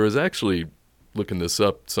 Well, there was actually, looking this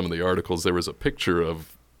up, some of the articles, there was a picture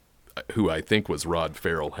of who I think was Rod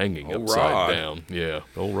Farrell hanging upside Rod. down. Yeah,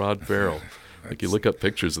 old Rod Farrell. Like, you look up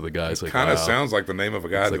pictures of the guys, like, Kind of wow, sounds like the name of a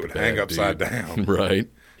guy it's that like would a hang bad upside dude. down. Right.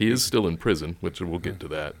 He is still in prison, which we'll get to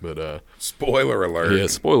that. But, Spoiler alert. yeah,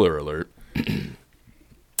 spoiler alert.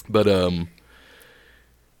 But,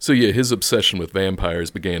 so yeah, his obsession with vampires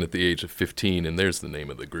began at the age of 15, and there's the name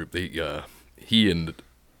of the group. He and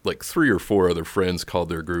like 3 or 4 other friends called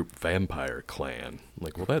their group Vampire Clan.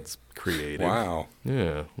 Like, well, that's creative. Wow.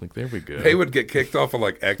 Yeah, like, there we go. They would get kicked off of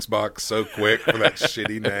like Xbox so quick for that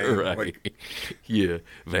shitty name. Right. Like, Yeah,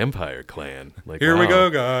 Vampire Clan. Like, here we wow, go,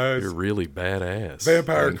 guys. You're really badass.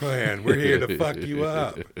 Vampire Clan, we're here to fuck you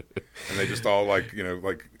up. And they just all like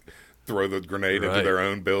throw the grenade into Right. their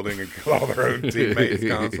own building and kill all their own teammates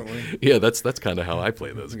constantly. Yeah, that's kind of how I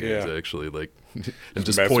play those games, Yeah. actually. Like, and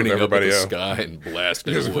just mess with pointing up at everybody the else. sky and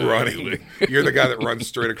blasting Just away. running. You're the guy that runs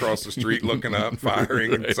straight across the street looking up,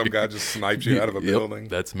 firing, and some guy just snipes you out of a Yep, building.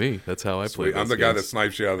 that's me. That's how I play Sweet. those I'm the guy that games.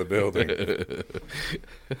 snipes you out of the building.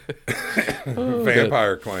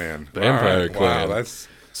 Vampire Clan. Vampire All right. Clan. Wow, that's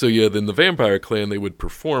So yeah, then the Vampire Clan, they would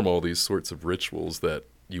perform all these sorts of rituals that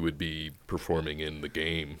you would be performing in the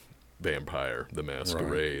game Vampire: The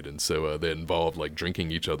Masquerade. And so they involved like drinking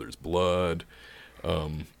each other's blood,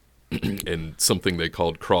 and something they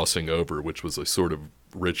called crossing over, which was a sort of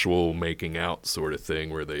ritual making out sort of thing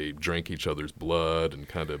where they drank each other's blood and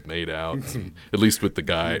kind of made out, and, at least with the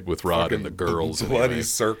guy, with Rod and the girls. bloody anyway.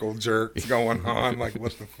 circle jerks going on. Like,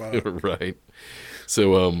 what the fuck? Right.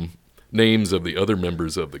 So, names of the other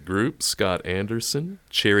members of the group: Scott Anderson,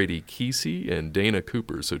 Charity Kesey, and Dana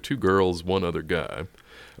Cooper. So 2 girls, 1 other guy.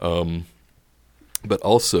 But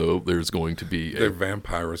also, there's going to be They're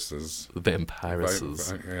vampiresses.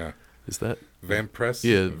 vampiresses. Yeah. Is that? Vampress?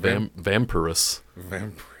 Yeah, vampirus.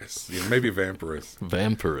 Vampiress. Yeah, maybe vampiress.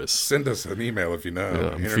 Vampirus. Send us an email if you know. Yeah,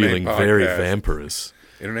 I'm Intername feeling very Podcast. vampirous.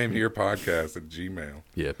 Intername here podcast at Gmail.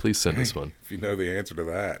 Yeah, please send us one. If you know the answer to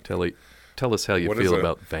that. Tell us how you What is feel a-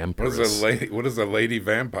 about What vampirus. is a lady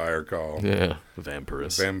vampire called? Yeah,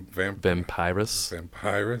 vampirus. Vampirus.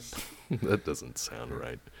 Vampirus? That doesn't sound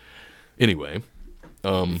right. Anyway,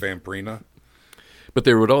 Vampirina? but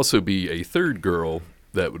there would also be a third girl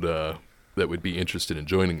that would be interested in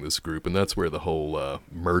joining this group, and that's where the whole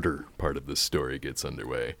murder part of this story gets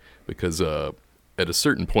underway. Because at a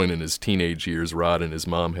certain point in his teenage years, Rod and his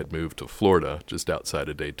mom had moved to Florida, just outside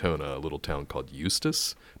of Daytona, a little town called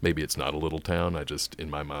Eustis. Maybe it's not a little town. In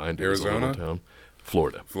my mind, it was a Arizona? little town.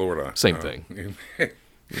 Florida. Florida. Same Oh. thing.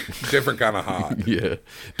 Different kind of hot. Yeah,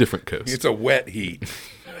 different coast. It's a wet heat.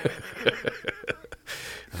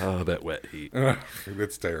 Oh, that wet heat.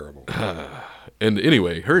 It's terrible. And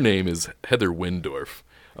anyway, her name is Heather Windorf.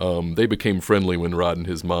 They became friendly when Rod and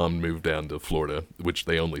his mom moved down to Florida, which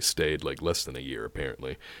they only stayed like less than a year,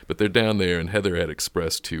 apparently. But they're down there, and Heather had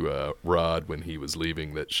expressed to Rod when he was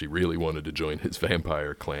leaving that she really wanted to join his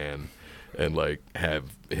vampire clan and like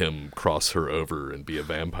have him cross her over and be a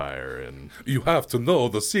vampire. And You have to know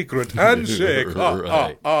the secret handshake.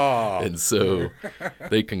 Right. And so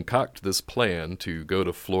they concoct this plan to go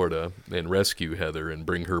to Florida and rescue Heather and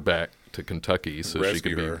bring her back to Kentucky so she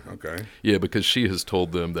Rescue could be. her. Okay. Yeah, because she has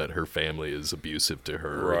told them that her family is abusive to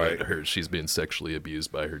her, Right. that she's been sexually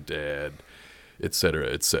abused by her dad, et cetera,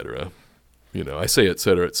 et cetera. I say et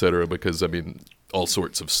cetera, because, all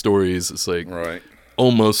sorts of stories. It's like, Right.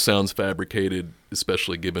 almost sounds fabricated,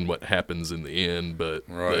 especially given what happens in the end, but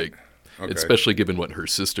Right. like, Okay. especially given what her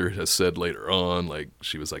sister has said later on, like,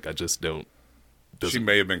 she was like, I just don't. She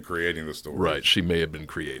may have been creating the story. Right, she may have been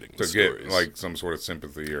creating the To get stories. like some sort of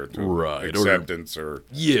sympathy or to Right, or- acceptance or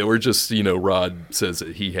Yeah, or just, Rod says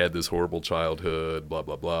that he had this horrible childhood, blah,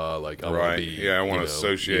 blah, blah. Like, I want right. to be. Yeah, I want to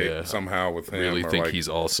associate yeah, somehow with I him. really or think like, he's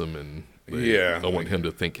awesome, and Yeah, I want him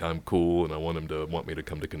to think I'm cool, and I want him to want me to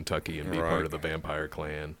come to Kentucky and be Right. part of the Vampire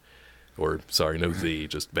Clan. Or, sorry, no Z,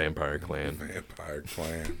 just Vampire Clan. Vampire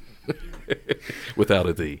Clan. Without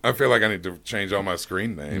a D. I feel like I need to change all my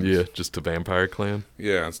screen names. Yeah, just to Vampire Clan.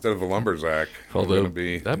 Yeah, instead of the Lumberzack. Although,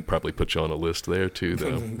 be... that'd probably put you on a list there, too,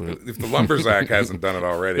 though. If the Lumberzack hasn't done it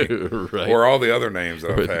already. Right. Or all the other names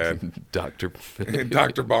that I've had.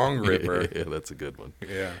 Dr. Bong Ripper. Yeah, that's a good one.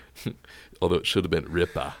 Yeah. Although it should have been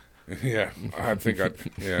Rippa. Yeah, I think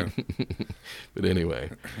yeah. But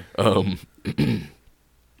anyway,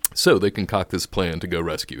 so they concoct this plan to go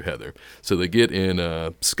rescue Heather. So they get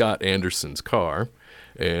in Scott Anderson's car,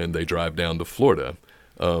 and they drive down to Florida.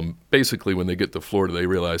 Basically, when they get to Florida, they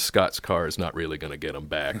realize Scott's car is not really going to get them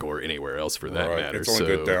back or anywhere else for that matter. It's only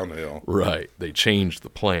good downhill. Right. They changed the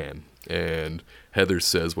plan. And Heather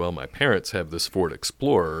says, well, my parents have this Ford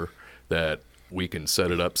Explorer that we can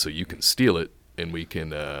set it up so you can steal it, and we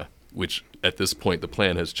can, which at this point the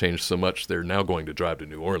plan has changed so much, they're now going to drive to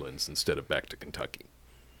New Orleans instead of back to Kentucky.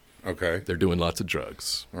 Okay. They're doing lots of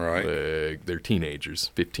drugs. Right. They're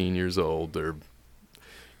teenagers, 15 years old. And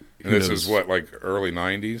this is what, like early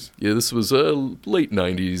 90s? Yeah, this was late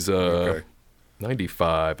 90s. Okay.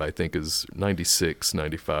 95, I think, is 96,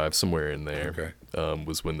 95, somewhere in there. Okay.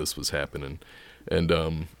 Was when this was happening.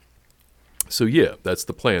 And so, yeah, that's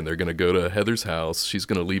the plan. They're going to go to Heather's house. She's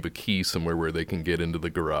going to leave a key somewhere where they can get into the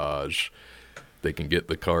garage. They can get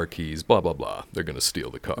the car keys, blah, blah, blah. They're going to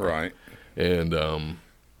steal the car. Right. And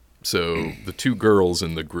so the two girls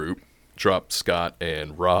in the group drop Scott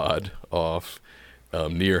and Rod off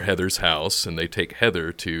near Heather's house, and they take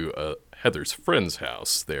Heather to Heather's friend's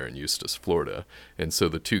house there in Eustis, Florida. And so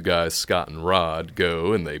the two guys, Scott and Rod,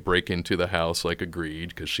 go and they break into the house like agreed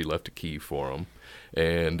because she left a key for them.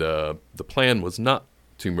 And the plan was not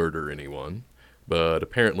to murder anyone, but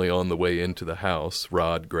apparently on the way into the house,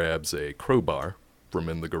 Rod grabs a crowbar from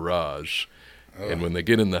in the garage. Oh. And when they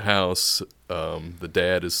get in the house, the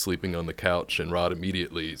dad is sleeping on the couch, and Rod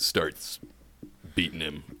immediately starts beating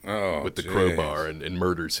him with the crowbar and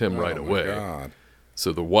murders him right away. God.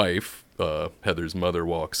 So the wife, Heather's mother,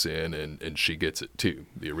 walks in, and she gets it too.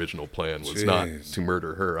 The original plan was not to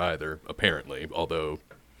murder her either, apparently, although...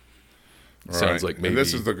 Sounds like maybe. And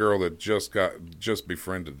this is the girl that just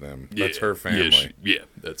befriended them. That's her family. Yeah,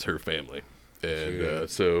 that's her family. And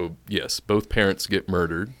so, yes, both parents get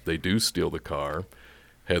murdered. They do steal the car.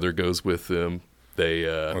 Heather goes with them. They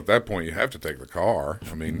well, at that point, you have to take the car.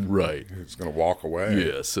 I mean, right. It's going to walk away.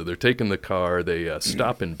 Yeah, so they're taking the car. They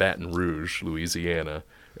stop in Baton Rouge, Louisiana,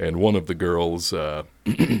 and one of the girls,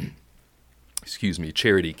 excuse me,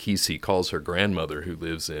 Charity Kesey, calls her grandmother, who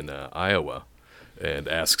lives in Iowa, and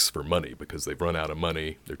asks for money because they've run out of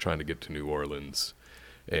money. They're trying to get to New Orleans.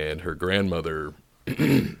 And her grandmother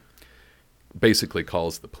basically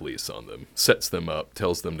calls the police on them, sets them up,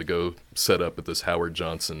 tells them to go set up at this Howard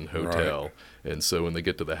Johnson hotel. Right. And so when they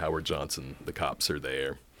get to the Howard Johnson, the cops are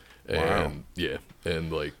there. And, wow. Yeah,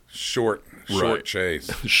 and like... Short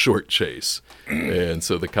chase. Short chase. And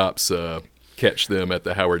so the cops catch them at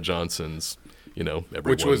the Howard Johnsons, you know,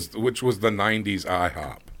 everyone. Which was the 90s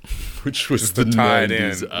IHOP. Which was the tied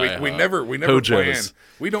in. We never plan.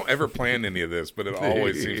 We don't ever plan any of this, but it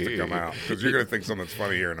always seems to come out because you're going to think something's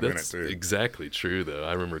funny here in a minute too. Exactly true, though.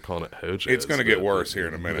 I remember calling it Hojo's. It's going to get worse here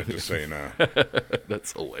in a minute, just so you know.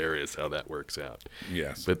 That's hilarious how that works out.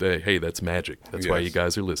 Yes, but hey, that's magic. That's why you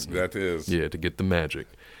guys are listening. That is, yeah, to get the magic.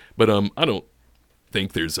 But I don't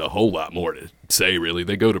think there's a whole lot more to say, really.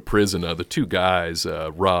 They go to prison. The two guys,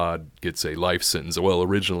 Rod gets a life sentence. Well,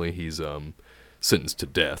 originally he's sentenced to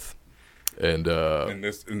death. And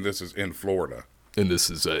this is in Florida. And this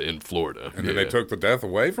is in Florida. And then they took the death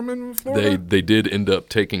away from him in Florida? They did end up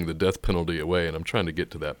taking the death penalty away, and I'm trying to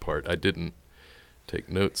get to that part. I didn't take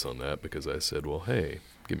notes on that because I said, well, hey,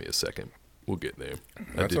 give me a second. We'll get there.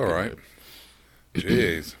 That's all right.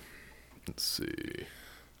 Jeez. Let's see.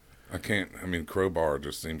 Crowbar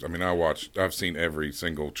just seems... I've seen every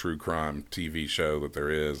single true crime TV show that there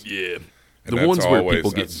is. Yeah. The ones where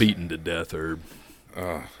people get beaten to death are...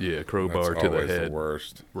 crowbar to the head. The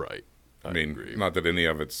worst. Right. I agree. Not that any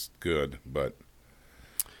of it's good, but...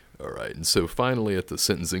 All right. And so finally at the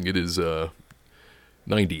sentencing, it is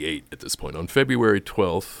 98 at this point. On February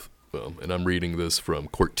 12th, and I'm reading this from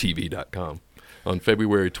CourtTV.com. On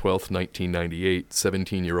February 12th, 1998,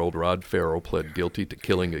 17-year-old Rod Ferrell pled guilty to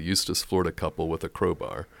killing a Eustis, Florida couple with a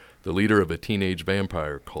crowbar. The leader of a teenage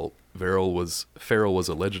vampire cult, Ferrell was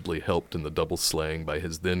allegedly helped in the double slaying by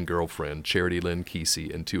his then-girlfriend, Charity Lynn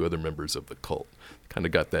Kesey, and two other members of the cult. Kind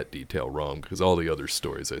of got that detail wrong, because all the other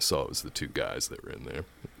stories I saw was the two guys that were in there.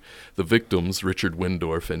 The victims, Richard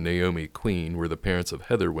Windorf and Naomi Queen, were the parents of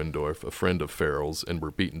Heather Windorf, a friend of Ferrell's, and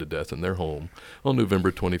were beaten to death in their home on November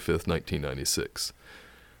 25th, 1996.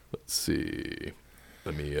 Let's see.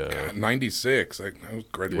 Let me. 96. I was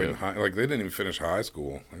graduating high. Like, they didn't even finish high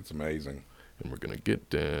school. That's amazing. And we're going to get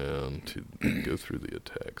down to go through the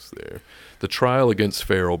attacks there. The trial against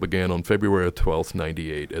Farrell began on February 12th,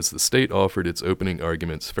 98. As the state offered its opening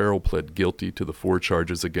arguments, Farrell pled guilty to the 4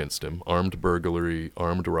 charges against him: armed burglary,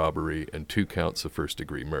 armed robbery, and 2 counts of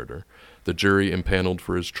first-degree murder. The jury impaneled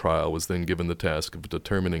for his trial was then given the task of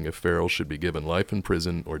determining if Farrell should be given life in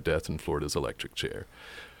prison or death in Florida's electric chair.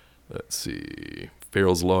 Let's see.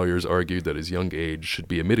 Farrell's lawyers argued that his young age should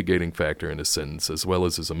be a mitigating factor in his sentence, as well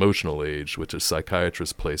as his emotional age, which a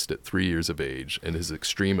psychiatrist placed at 3 years of age, and his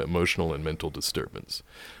extreme emotional and mental disturbance.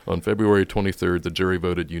 On February 23rd, the jury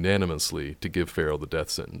voted unanimously to give Farrell the death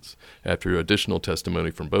sentence. After additional testimony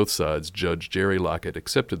from both sides, Judge Jerry Lockett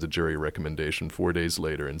accepted the jury recommendation 4 days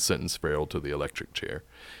later and sentenced Farrell to the electric chair.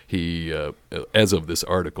 He, as of this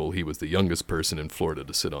article, he was the youngest person in Florida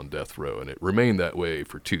to sit on death row, and it remained that way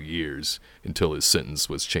for 2 years until his sentence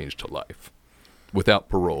was changed to life without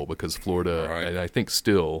parole, because Florida, and I think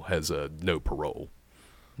still has a no parole.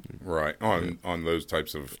 Right, on those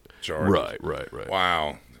types of charges. Right.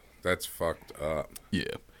 Wow, that's fucked up.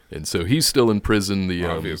 Yeah. And so he's still in prison.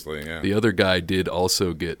 Obviously, yeah. The other guy did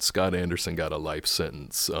also get, Scott Anderson got a life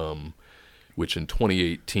sentence, which in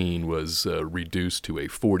 2018 was reduced to a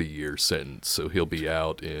 40-year sentence. So he'll be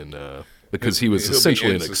out in, because he was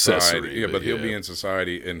essentially an accessory. Yeah, but he'll be in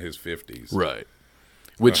society in his 50s. Right.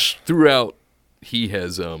 Which throughout he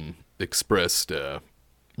has expressed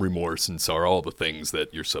remorse and sorrow, all the things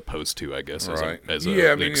that you're supposed to, I guess, as an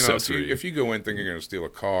accessory. If you go in thinking you're going to steal a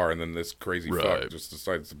car and then this crazy fuck just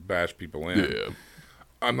decides to bash people in,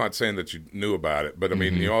 I'm not saying that you knew about it, but I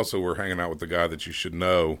mean, you also were hanging out with the guy that you should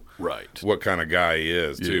know what kind of guy he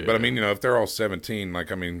is, too. But I mean, if they're all 17,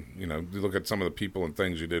 like, I mean, you look at some of the people and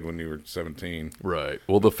things you did when you were 17. Right.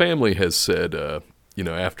 Well, the family has said,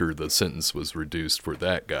 after the sentence was reduced for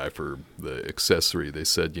that guy, for the accessory, they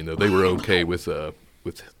said, they were okay with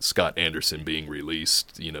Scott Anderson being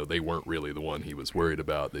released. They weren't really the one he was worried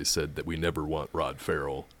about. They said that we never want Rod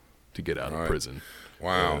Farrell to get out of prison.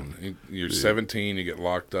 Wow, you're 17, you get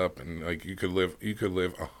locked up, and like you could live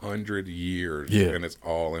 100 years, and it's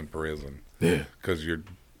all in prison. Yeah, because you're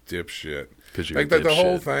dipshit. Because you're like the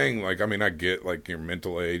whole thing. Like, I mean, I get like your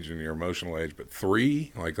mental age and your emotional age, but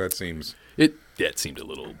 3, like that seems that seemed a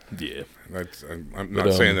little That's I'm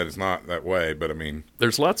not saying that it's not that way, but I mean,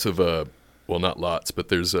 there's lots of well, not lots, but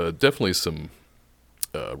there's definitely some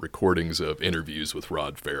recordings of interviews with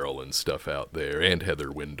Rod Farrell and stuff out there, and Heather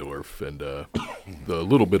Windorf, and the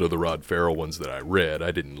little bit of the Rod Farrell ones that I read,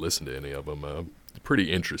 I didn't listen to any of them.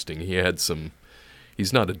 Pretty interesting. He had some.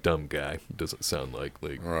 He's not a dumb guy. Doesn't sound like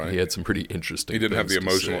he had some pretty interesting. He didn't have the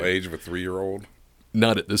emotional age of a 3-year-old.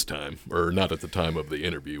 Not at this time, or not at the time of the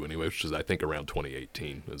interview anyway, which is I think around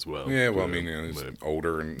 2018 as well. Yeah, well, I mean, he's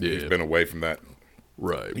older and he's been away from that.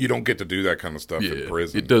 Right. You don't get to do that kind of stuff in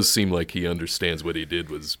prison. It does seem like he understands what he did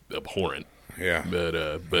was abhorrent. Yeah. But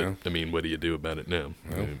I mean, what do you do about it now?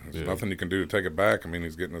 Well, there's nothing you can do to take it back. I mean,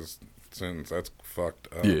 he's getting his sentence. That's fucked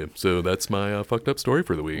up. Yeah, so that's my fucked up story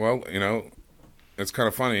for the week. Well, it's kind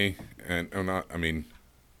of funny, and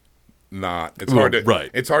not. It's hard to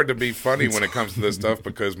It's hard to be funny when it comes to this stuff,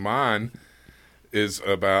 because mine is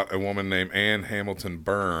about a woman named Ann Hamilton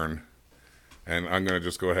Byrne, and I'm going to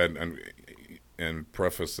just go ahead and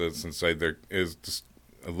preface this and say there is just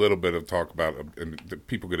a little bit of talk about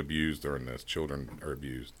people get abused during this. Children are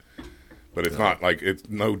abused, but it's not like it's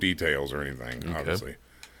no details or anything, obviously.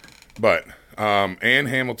 But Ann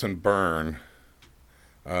Hamilton Byrne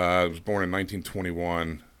was born in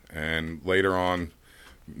 1921, and later on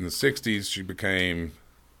in the 60s she became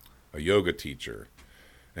a yoga teacher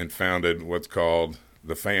and founded what's called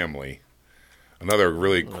The Family. Another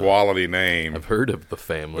really quality name. I've heard of The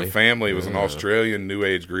Family. The Family was an Australian New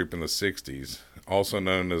Age group in the 60s, also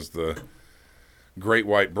known as the Great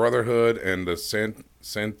White Brotherhood and the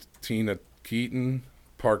Santina Keaton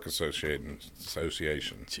Park Association.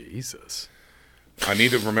 Jesus. I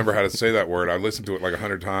need to remember how to say that word. I listened to it like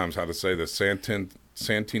 100 times, how to say the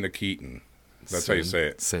Santina Keaton. That's how you say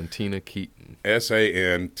it. Santina Keaton.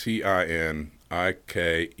 Santiniketan.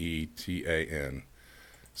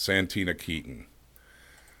 Santina Keaton.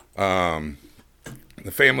 The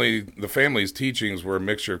family's teachings were a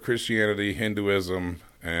mixture of Christianity, Hinduism,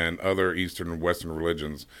 and other Eastern and Western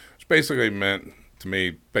religions, which basically meant, to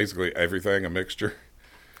me, basically everything, a mixture.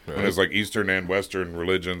 Right. When it's like Eastern and Western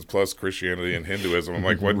religions plus Christianity and Hinduism, I'm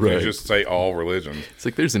like, what? You just say all religions. It's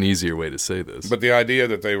like there's an easier way to say this. But the idea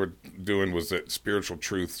that they were doing was that spiritual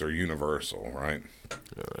truths are universal, right?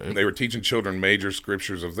 All right. They were teaching children major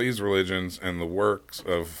scriptures of these religions and the works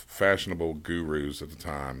of fashionable gurus at the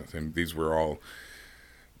time. And these were all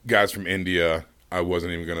guys from India. I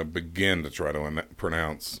wasn't even going to begin to try to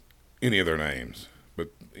pronounce any of their names. But,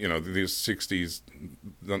 these 60s,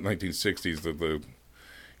 the 1960s, the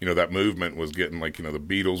that movement was getting, like, the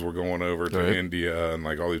Beatles were going over to India, and,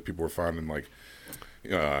 like, all these people were finding, like,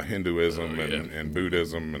 Hinduism and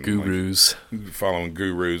Buddhism and gurus, like, following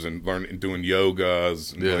gurus and doing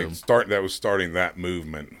yogas. And that was starting that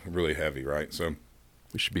movement really heavy, right? So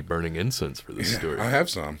we should be burning incense for this story. I have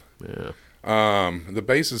some. Yeah. The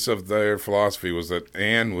basis of their philosophy was that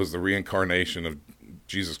Anne was the reincarnation of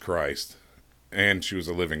Jesus Christ, and she was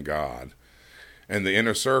a living God. And the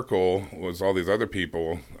inner circle was all these other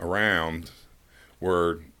people around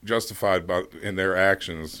were justified in their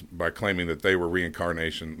actions by claiming that they were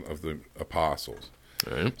reincarnation of the apostles.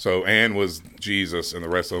 Right. So Anne was Jesus, and the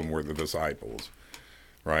rest of them were the disciples,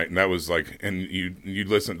 right? And that was like, and you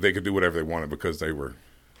listen, they could do whatever they wanted because they were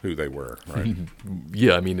who they were, right?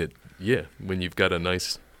 Yeah, I mean when you've got a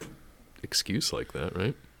nice excuse like that,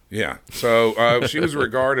 right? Yeah. So she was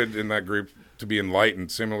regarded in that group to be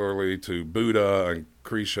enlightened, similarly to Buddha and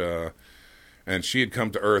Krishna, and she had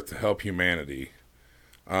come to Earth to help humanity.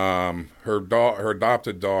 Her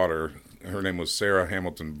adopted daughter, her name was Sarah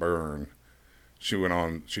Hamilton Byrne. She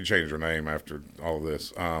changed her name after all of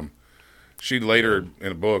this. She later,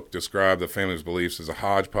 in a book, described the family's beliefs as a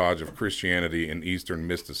hodgepodge of Christianity and Eastern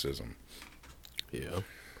mysticism. Yeah.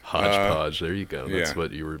 Hodgepodge, there you go. That's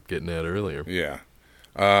what you were getting at earlier. Yeah.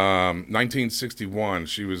 1961,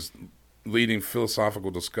 she was leading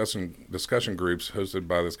philosophical discussion groups hosted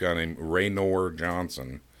by this guy named Raynor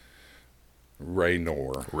Johnson.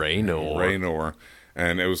 Raynor.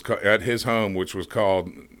 And it was at his home, which was called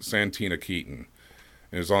Santina Keaton.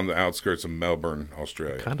 It was on the outskirts of Melbourne,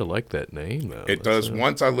 Australia. I kind of like that name, though. It does.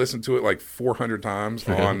 Once I listened to it like 400 times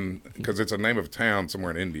because it's a name of a town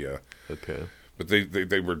somewhere in India. Okay. But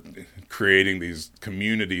they were creating these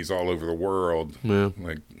communities all over the world,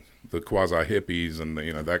 like the quasi-hippies and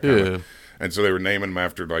that kind of. And so they were naming them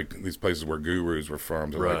after, like, these places where gurus were from,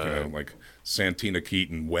 like Santina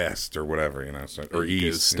Keaton West or whatever, or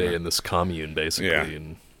East. Stay in this commune,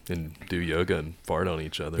 basically, and do yoga and fart on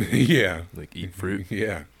each other. Yeah. Like eat fruit.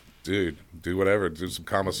 Yeah. Dude, do whatever. Do some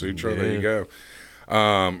Kama Sutra. There you go.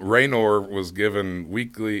 Raynor was giving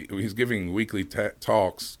weekly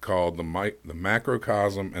talks called the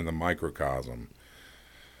Macrocosm and the Microcosm.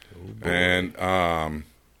 Oh, and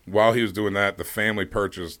while he was doing that, the family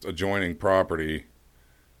purchased adjoining property,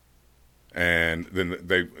 and then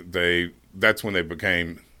that's when they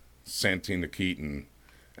became Santina Keaton,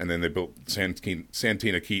 and then they built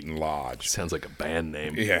Santina Keaton Lodge. Sounds like a band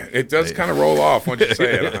name. Yeah, it does kind of roll off once you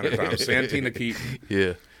say it 100 times. Santina Keaton.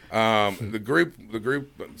 Yeah. The group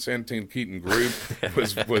Santina Keaton group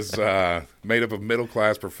was made up of middle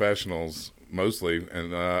class professionals mostly,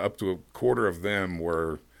 and up to a quarter of them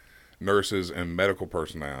were nurses and medical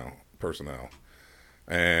personnel,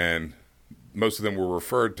 and most of them were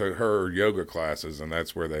referred to her yoga classes, and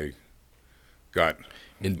that's where they got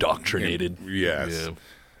indoctrinated.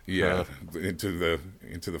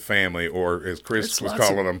 Into the family, or as Chris was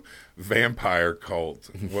calling them, vampire cult.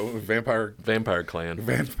 What was vampire clan? Vampire clan.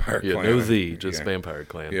 Vampire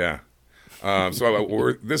clan. Yeah.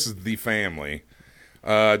 This is the family.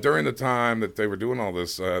 During the time that they were doing all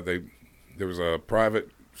this, there was a private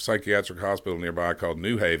psychiatric hospital nearby called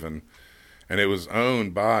New Haven, and it was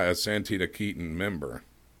owned by a Santina Keaton member.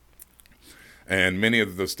 And many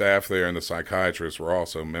of the staff there and the psychiatrists were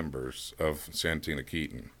also members of Santina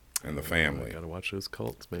Keaton and the family. I gotta watch those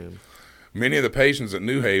cults, man. Many of the patients at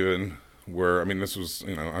New Haven were, this was,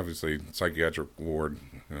 obviously psychiatric ward,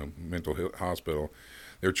 mental hospital.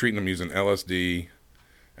 They were treating them using LSD,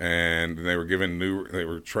 and they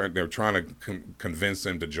were trying to convince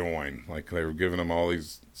them to join. Like, they were giving them all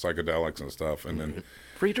these psychedelics and stuff, and then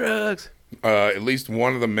free drugs. At least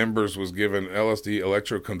one of the members was given LSD,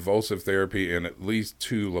 electroconvulsive therapy, and at least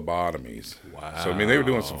 2 lobotomies. Wow. So they were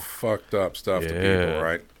doing some fucked up stuff to people,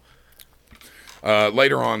 right?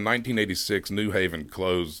 Later on, 1986, New Haven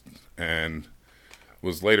closed and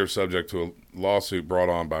was later subject to a lawsuit brought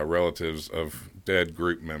on by relatives of dead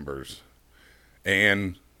group members.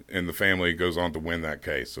 And the family goes on to win that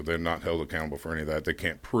case, so they're not held accountable for any of that. They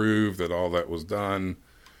can't prove that all that was done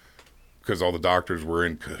because all the doctors were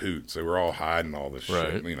in cahoots. They were all hiding all this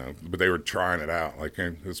shit, but they were trying it out. Like,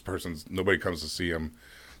 hey, nobody comes to see them.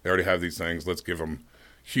 They already have these things. Let's give them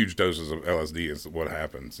huge doses of LSD is what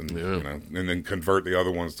happens, and and then convert the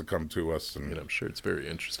other ones to come to us. And I'm sure it's very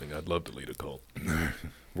interesting. I'd love to lead a cult.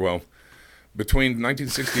 Well, between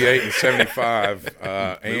 1968 and 75,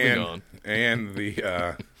 and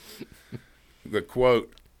the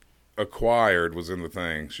quote acquired was in the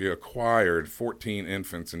thing. She acquired 14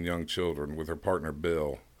 infants and young children with her partner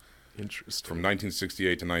Bill Interesting. from 1968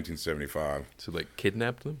 to 1975. So, like,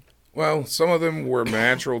 kidnapped them? Well, some of them were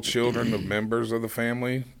natural children of members of the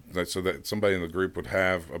family, so that somebody in the group would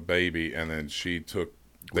have a baby, and then she took.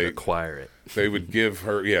 They acquire it. They would give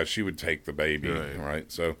her. Yeah, she would take the baby.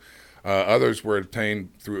 Right. So. Others were obtained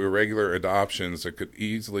through irregular adoptions that could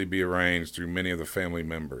easily be arranged through many of the family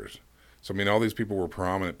members. So, I mean, all these people were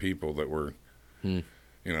prominent people that were, in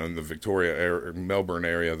the Victoria area, Melbourne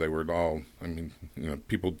area. They were all,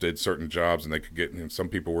 people did certain jobs and they could get, some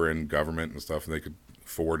people were in government and stuff and they could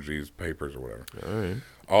forge these papers or whatever. All right.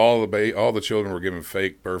 All the children were given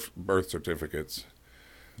fake birth certificates.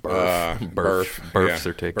 Birth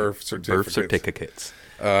certificates.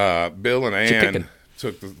 Bill and Ann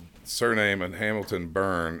took the surname of Hamilton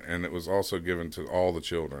Byrne, and it was also given to all the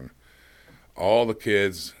children. All the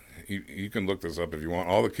kids, you can look this up if you want,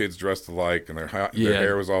 all the kids dressed alike, and their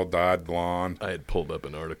hair was all dyed blonde. I had pulled up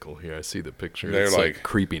an article here. I see the picture. They're it's like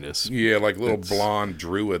creepiness. Yeah, like little blonde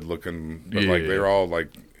druid looking, but like they're all like,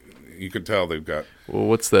 you could tell they've got... Well,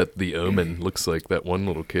 what's that? The Omen looks like that one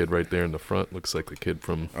little kid right there in the front. Looks like the kid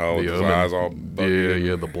from The Omen. Eyes all buggy.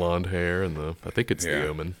 Yeah, the blonde hair and I think it's The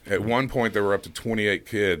Omen. At one point, there were up to 28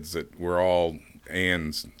 kids that were all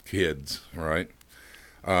Anne's kids, right?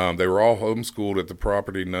 They were all homeschooled at the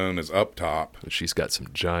property known as Uptop. She's got some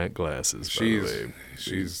giant glasses, by the way.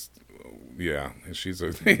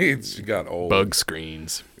 She got old. Bug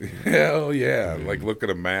screens. Hell yeah. Like look at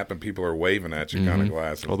a map and people are waving at you kind of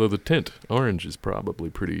glasses. Although the tint, orange is probably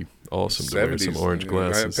pretty awesome to wear some orange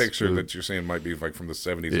glasses. That picture that you're seeing might be like from the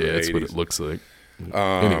 70s or the 80s. Yeah, that's what it looks like.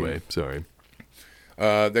 Anyway, sorry.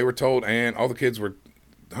 They were told all the kids were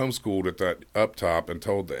homeschooled at that Uptop and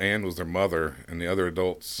told that Anne was their mother and the other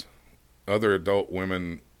adult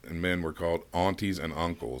women and men were called aunties and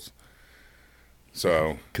uncles.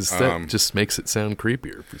 So, because that just makes it sound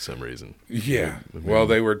creepier for some reason. Yeah. Well,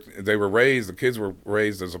 they were raised. The kids were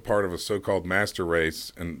raised as a part of a so-called master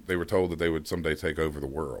race, and they were told that they would someday take over the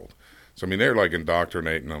world. So, I mean, they're like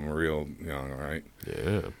indoctrinating them real young, right?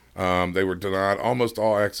 Yeah. They were denied almost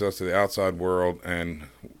all access to the outside world, and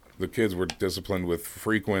the kids were disciplined with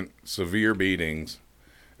frequent, severe beatings,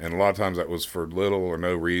 and a lot of times that was for little or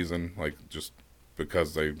no reason, like just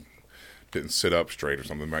because they didn't sit up straight or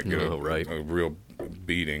something. They might get a real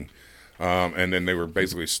beating. And then they were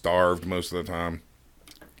basically starved most of the time.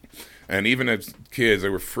 And even as kids, they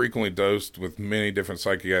were frequently dosed with many different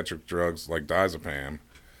psychiatric drugs like diazepam.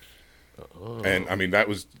 And, I mean, that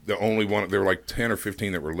was the only one. There were like 10 or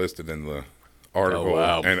 15 that were listed in the article. Oh,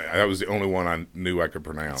 wow. And that was the only one I knew I could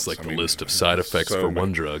pronounce. It's like the list of side effects for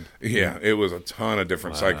one drug. Yeah, it was a ton of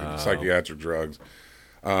different psychiatric drugs.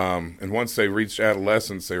 And once they reached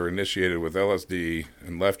adolescence, they were initiated with LSD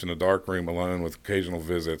and left in a dark room alone with occasional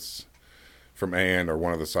visits from Anne or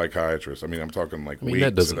one of the psychiatrists. I mean, I'm talking like weeks.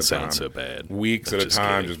 That doesn't sound so bad. Weeks at a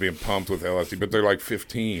time, just being pumped with LSD. But they're like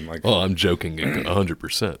 15. Like, I'm joking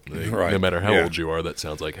 100%. Right. No matter how old you are, that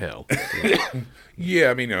sounds like hell.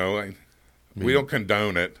 Yeah, I mean, we don't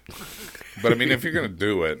condone it. But I mean, if you're going to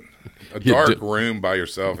do it, a dark room by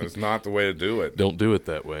yourself is not the way to do it. Don't do it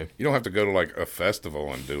that way. You don't have to go to like a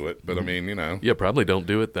festival and do it, but I mean, Yeah, probably don't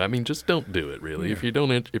do it. I mean, just don't do it. Really, if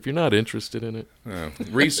you're not interested in it,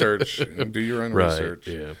 research. Do your own research.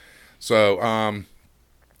 Yeah. So,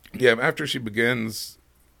 after she begins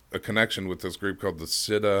a connection with this group called the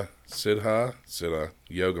Siddha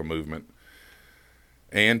yoga movement,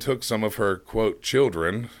 Anne took some of her quote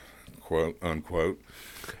children, quote unquote.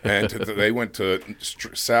 And they went to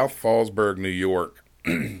South Fallsburg, New York,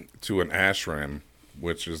 to an ashram,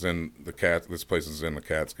 which is in this place is in the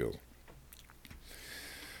Catskills.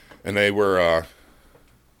 And they were,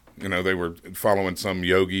 they were following some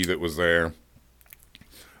yogi that was there.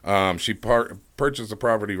 She purchased the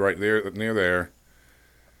property right there, near there,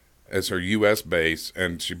 as her U.S. base,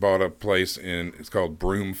 and she bought a place it's called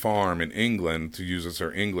Broome Farm in England to use as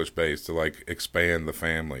her English base to like expand the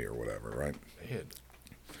family or whatever, right? Man.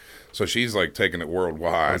 So she's like taking it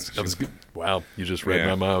worldwide. Wow, you just read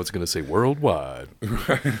my mind. I was going to say worldwide.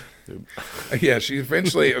 Yeah, she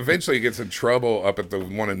eventually gets in trouble up at the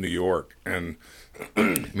one in New York, and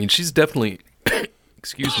I mean she's definitely,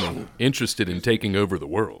 interested in taking over the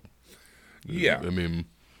world. Yeah, I mean,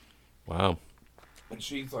 wow. And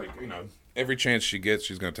she's like, every chance she gets,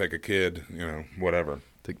 she's going to take a kid, whatever.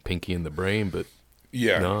 Take Pinky in the brain, but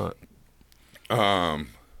not.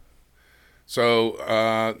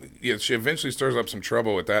 So, she eventually stirs up some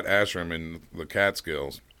trouble with that ashram in the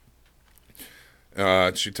Catskills.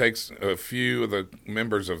 She takes a few of the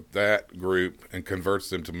members of that group and converts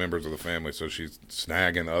them to members of the family. So she's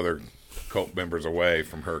snagging other cult members away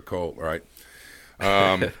from her cult, right?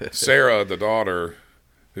 Sarah, the daughter,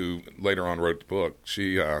 who later on wrote the book,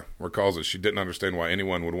 she recalls that she didn't understand why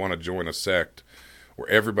anyone would want to join a sect where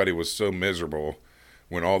everybody was so miserable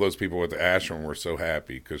when all those people at the ashram were so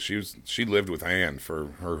happy, because she lived with Anne for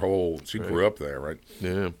her whole, she grew up there, right?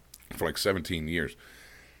 Yeah. For like 17 years.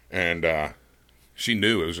 And she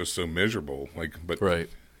knew it was just so miserable. But Right.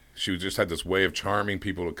 she just had this way of charming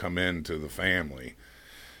people to come into the family,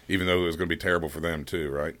 even though it was going to be terrible for them too,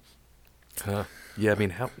 right? Huh. Yeah, I mean,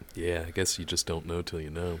 how? Yeah, I guess you just don't know till you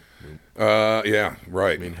know. Yeah,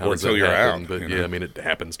 right. I mean, how Or does until that you're happen? out. But you yeah, know? I mean, it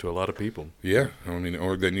happens to a lot of people. Yeah, I mean,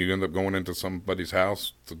 or then you end up going into somebody's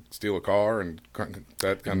house to steal a car and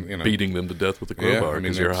that kind of, you know. Beating them to death with a Yeah, crowbar I mean,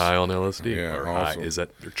 because you're that's- high on LSD. yeah, or also- high. Is that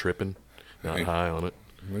you're tripping? Not high on it.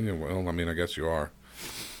 Well, I mean, I guess you are,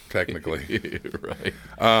 technically. Right.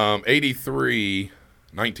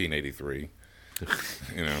 1983,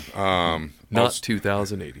 you know. Not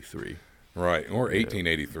 2083. Right, or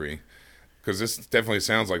 1883. Because this definitely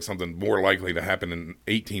sounds like something more likely to happen in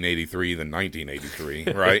 1883 than 1983,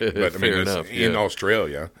 right? But I mean, Fair it's enough, in yeah.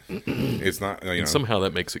 Australia. It's not, you know. And somehow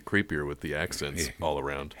that makes it creepier with the accents all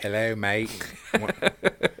around. Hello, mate.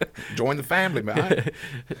 Join the family, mate.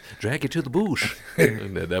 Drag you to the bush.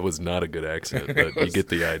 And that was not a good accent, but you get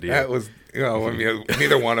the idea. That was, you know, I mean,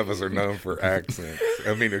 neither one of us are known for accents.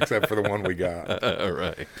 I mean, except for the one we got. All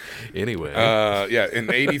right. Anyway. Yeah,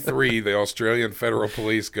 in 83, the Australian Federal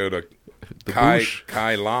Police go to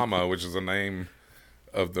Kai Lama, which is the name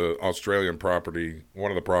of the Australian property, one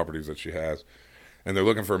of the properties that she has. And they're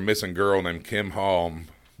looking for a missing girl named Kim Hall,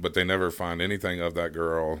 but they never find anything of that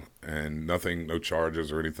girl, and nothing, no charges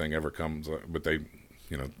or anything ever comes. But they,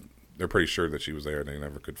 you know, they're pretty sure that she was there. They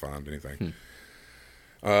never could find anything.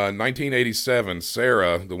 1987,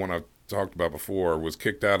 Sarah, the one I talked about before, was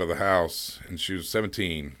kicked out of the house, and she was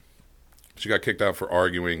 17. She got kicked out for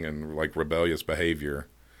arguing and like rebellious behavior.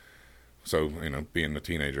 So, you know, being a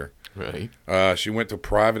teenager. Right. She went to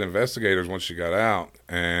private investigators once she got out,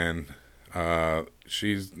 and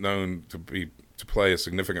she's known to play a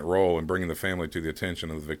significant role in bringing the family to the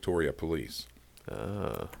attention of the Victoria police.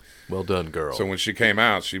 Well done, girl. So when she came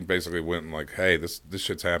out, she basically went and like, hey, this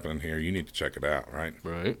shit's happening here. You need to check it out, right?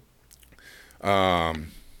 Right.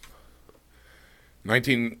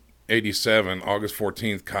 1987, August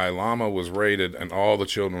 14th, Kai Lama was raided and all the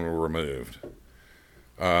children were removed.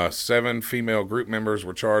 7 female group members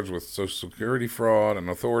were charged with Social Security fraud, and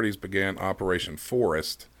authorities began Operation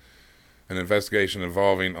Forest, an investigation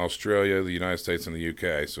involving Australia, the United States, and the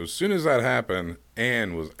UK. So as soon as that happened,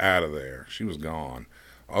 Anne was out of there. She was gone.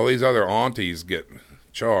 All these other aunties get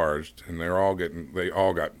charged, and they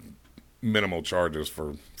all got minimal charges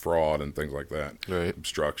for fraud and things like that, Right.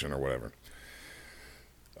 obstruction or whatever.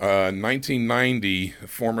 1990, a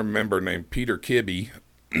former member named Peter Kibbe,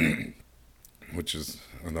 which is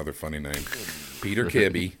another funny name, Peter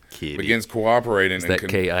Kibbe, Kibbe. begins cooperating. Is that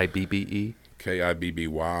Kibbe?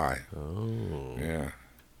 Kibby? Oh. Yeah.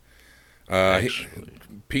 Actually.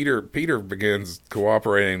 Peter begins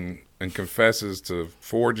cooperating and confesses to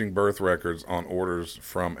forging birth records on orders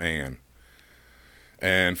from Anne.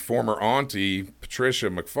 And former auntie Patricia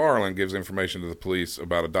McFarland gives information to the police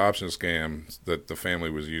about adoption scams that the family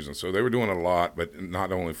was using. So they were doing a lot, but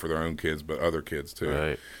not only for their own kids, but other kids too.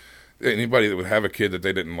 Right. Anybody that would have a kid that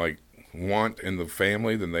they didn't like want in the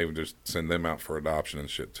family, then they would just send them out for adoption and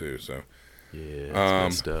shit too. So Yeah,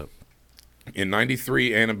 it's messed up. in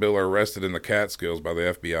 93, Anne and Bill are arrested in the Catskills by the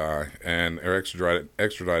FBI and are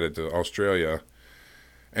extradited to Australia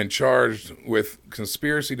and charged with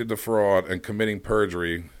conspiracy to defraud and committing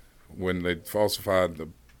perjury when they falsified the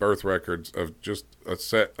birth records of just a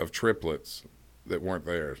set of triplets that weren't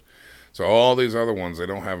theirs. So all these other ones, they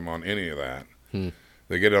don't have them on any of that.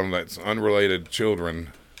 They get on that's unrelated children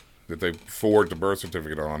that they forged a birth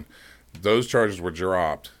certificate on. Those charges were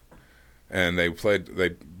dropped, and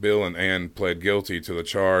Bill and Ann pled guilty to the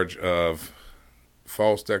charge of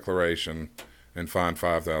false declaration and fined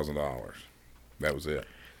 $5,000. That was it.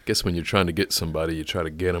 Guess when you're trying to get somebody, you try to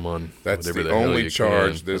get them on That's whatever the the hell only you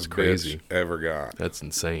charge can. this That's crazy. bitch ever got. That's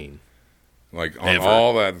insane. Like, on Ever.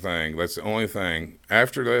 all that thing, that's the only thing.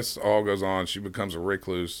 After this all goes on, she becomes a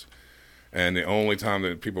recluse, and the only time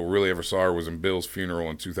that people really ever saw her was in Bill's funeral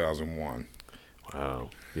in 2001. Wow.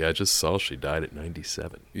 Yeah, I just saw she died at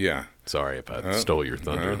 97. Yeah. Sorry if I stole your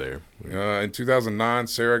thunder there. In 2009,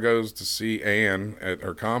 Sarah goes to see Anne at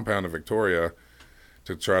her compound in Victoria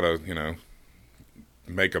to try to,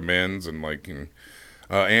 make amends. And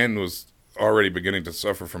Anne was already beginning to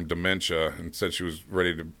suffer from dementia and said she was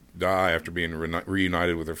ready to die after being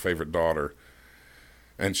reunited with her favorite daughter.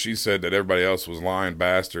 And she said that everybody else was lying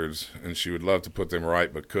bastards and she would love to put them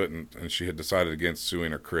right but couldn't, and she had decided against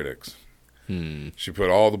suing her critics. She put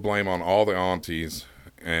all the blame on all the aunties,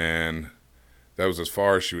 and that was as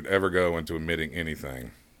far as she would ever go into admitting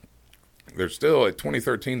anything. They're still, at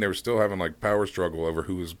 2013, they were still having like power struggle over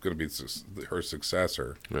who was going to be her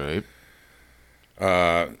successor. Right.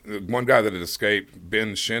 One guy that had escaped,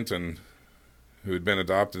 Ben Shenton, who had been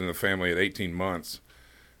adopted in the family at 18 months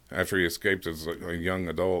after he escaped as a young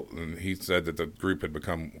adult, and he said that the group had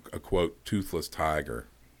become a, quote, toothless tiger.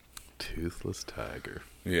 Toothless tiger.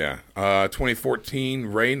 Yeah. 2014,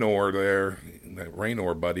 Raynor there, that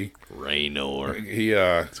Raynor buddy. Raynor. He,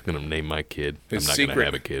 It's going to name my kid. I'm not going to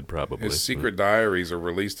have a kid, probably. His secret diaries are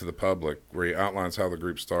released to the public, where he outlines how the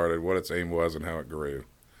group started, what its aim was, and how it grew.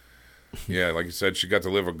 Yeah, like you said, she got to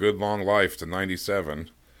live a good long life to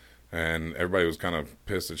 97, and everybody was kind of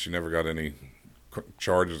pissed that she never got any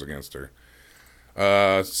charges against her.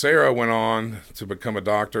 Sarah went on to become a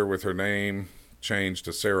doctor with her name changed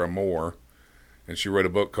to Sarah Moore, and she wrote a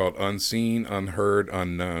book called Unseen, Unheard,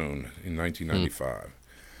 Unknown in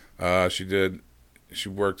 1995. She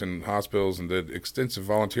worked in hospitals and did extensive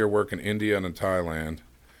volunteer work in India and in Thailand,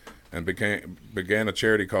 and began a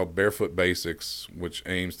charity called Barefoot Basics, which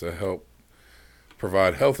aims to help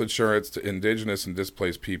provide health insurance to indigenous and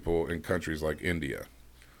displaced people in countries like India.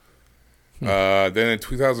 Then in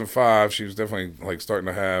 2005, she was definitely like starting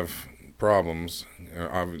to have problems.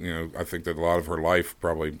 I think that a lot of her life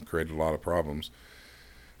probably created a lot of problems,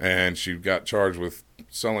 and she got charged with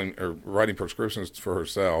selling or writing prescriptions for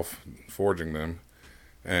herself, forging them.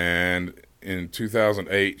 And in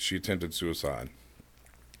 2008, she attempted suicide.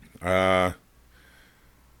 After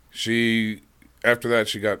that,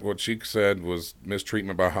 she got what she said was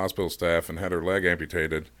mistreatment by hospital staff and had her leg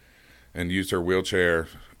amputated, and used the wheelchair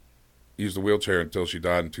until she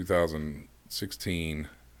died in 2016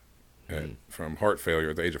 from heart failure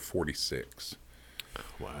at the age of 46.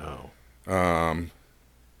 Wow.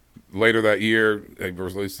 Later that year, they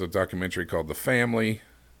released a documentary called The Family,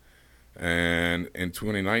 and in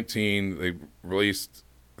 2019, they released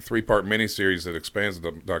a 3-part miniseries that expands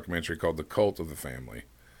the documentary called The Cult of the Family.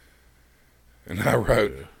 And I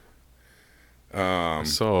wrote... I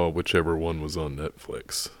saw whichever one was on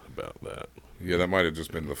Netflix about that. Yeah, that might have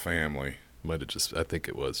just been The Family. I think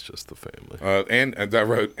it was just The Family. And I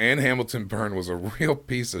wrote, Ann Hamilton Byrne was a real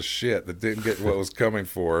piece of shit that didn't get what was coming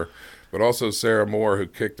for her, but also Sarah Moore, who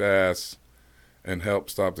kicked ass and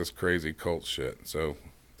helped stop this crazy cult shit. So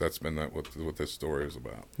that's been what this story is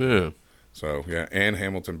about. Yeah. So, yeah, Ann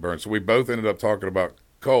Hamilton Byrne. So we both ended up talking about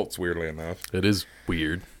cults, weirdly enough. It is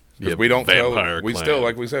weird. Because we don't still,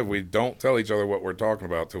 like we said, we don't tell each other what we're talking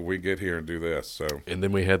about till we get here and do this. So, and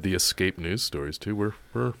then we had the escape news stories too.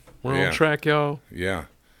 We're on track, y'all. Yeah.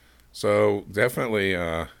 So definitely,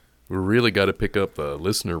 we really got to pick up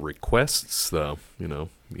listener requests, though.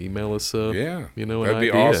 Email us. That'd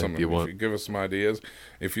be awesome. If you give us some ideas.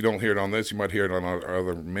 If you don't hear it on this, you might hear it on our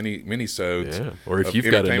other mini-sodes. Yeah. Or if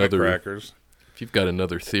you've got another crackers. If you've got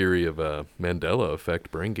another theory of a Mandela effect,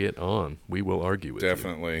 bring it on. We will argue with you.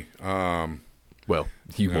 Definitely. Well,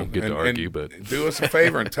 you won't get to argue, but do us a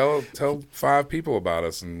favor and tell 5 people about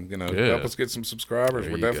us, and help us get some subscribers.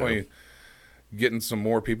 We're definitely getting some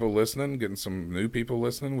more people listening, getting some new people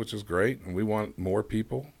listening, which is great, and we want more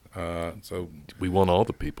people. So we want all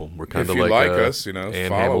the people. We're kind of if you like us, Ann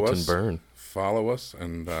follow Hamilton us. Byrne. Follow us,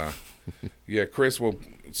 and Chris will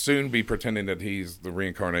soon be pretending that he's the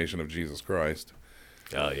reincarnation of Jesus Christ.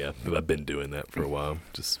 Oh yeah, I've been doing that for a while.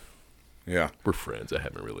 We're friends. I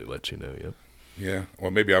haven't really let you know yet. Yeah,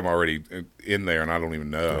 well, maybe I'm already in there and I don't even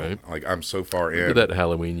know. Right. Like, I'm so far in. Remember that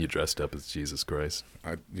Halloween you dressed up as Jesus Christ?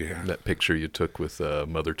 Yeah. That picture you took with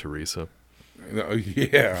Mother Teresa?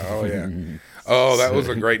 Yeah. Oh, yeah. Oh, that was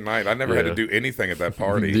a great night. I never had to do anything at that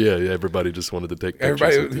party. Yeah, everybody just wanted to take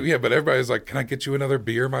pictures. But everybody's like, "Can I get you another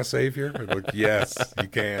beer, my savior?" I'm like, "Yes, you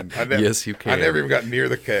can." Yes, you can. I never even got near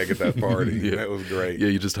the keg at that party. Yeah. That was great. Yeah,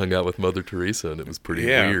 you just hung out with Mother Teresa, and it was pretty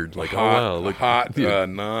weird. Like, hot, oh wow, look, hot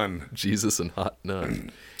nun, Jesus and hot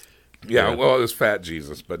nun. Yeah, well, it was fat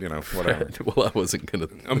Jesus, but whatever. Well, I wasn't gonna.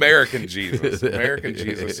 American Jesus. American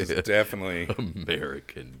Jesus is definitely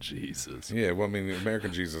American Jesus. Yeah, well, I mean,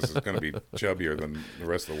 American Jesus is going to be chubbier than the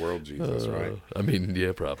rest of the world Jesus, right? I mean,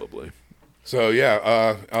 yeah, probably. So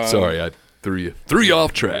yeah. Sorry, I threw you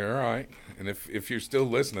off track. All right. And if you're still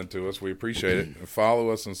listening to us, we appreciate it. And follow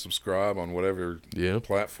us and subscribe on whatever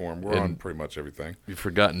platform. We're on pretty much everything. You've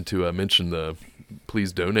forgotten to mention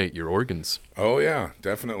please donate your organs. Oh, yeah,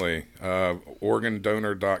 definitely.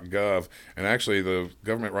 Organdonor.gov. And actually, the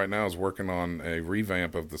government right now is working on a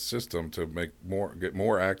revamp of the system to get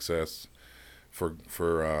more access for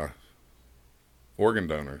organ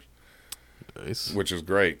donors. Nice. Which is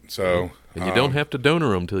great. So, and you don't have to donor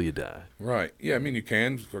them till you die. Right. Yeah, I mean, you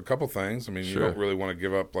can for a couple things. I mean, you don't really want to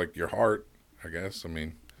give up, like, your heart, I guess. I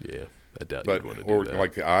mean. Yeah, I doubt you'd want to do that. Or,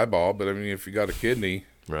 like, the eyeball. But, I mean, if you got a kidney.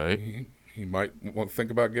 Right. You might want to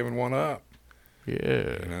think about giving one up.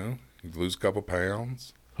 Yeah. You know, you lose a couple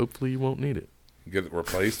pounds. Hopefully you won't need it. Get it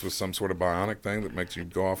replaced with some sort of bionic thing that makes you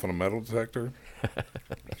go off on a metal detector.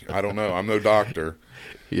 I don't know. I'm no doctor.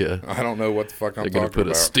 Yeah. I don't know what the fuck I'm talking about. They're going to put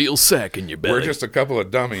a steel sack in your belly. We're just a couple of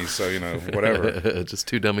dummies, so, you know, whatever. Just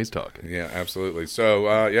two dummies talking. Yeah, absolutely.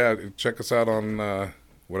 So, check us out on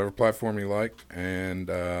whatever platform you like, and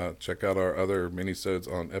check out our other mini-sodes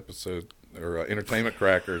on Entertainment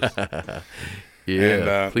Crackers.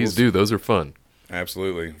 Yeah, and, please do. Those are fun.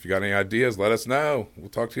 Absolutely. If you got any ideas, let us know. We'll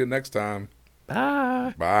talk to you next time.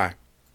 Bye. Bye.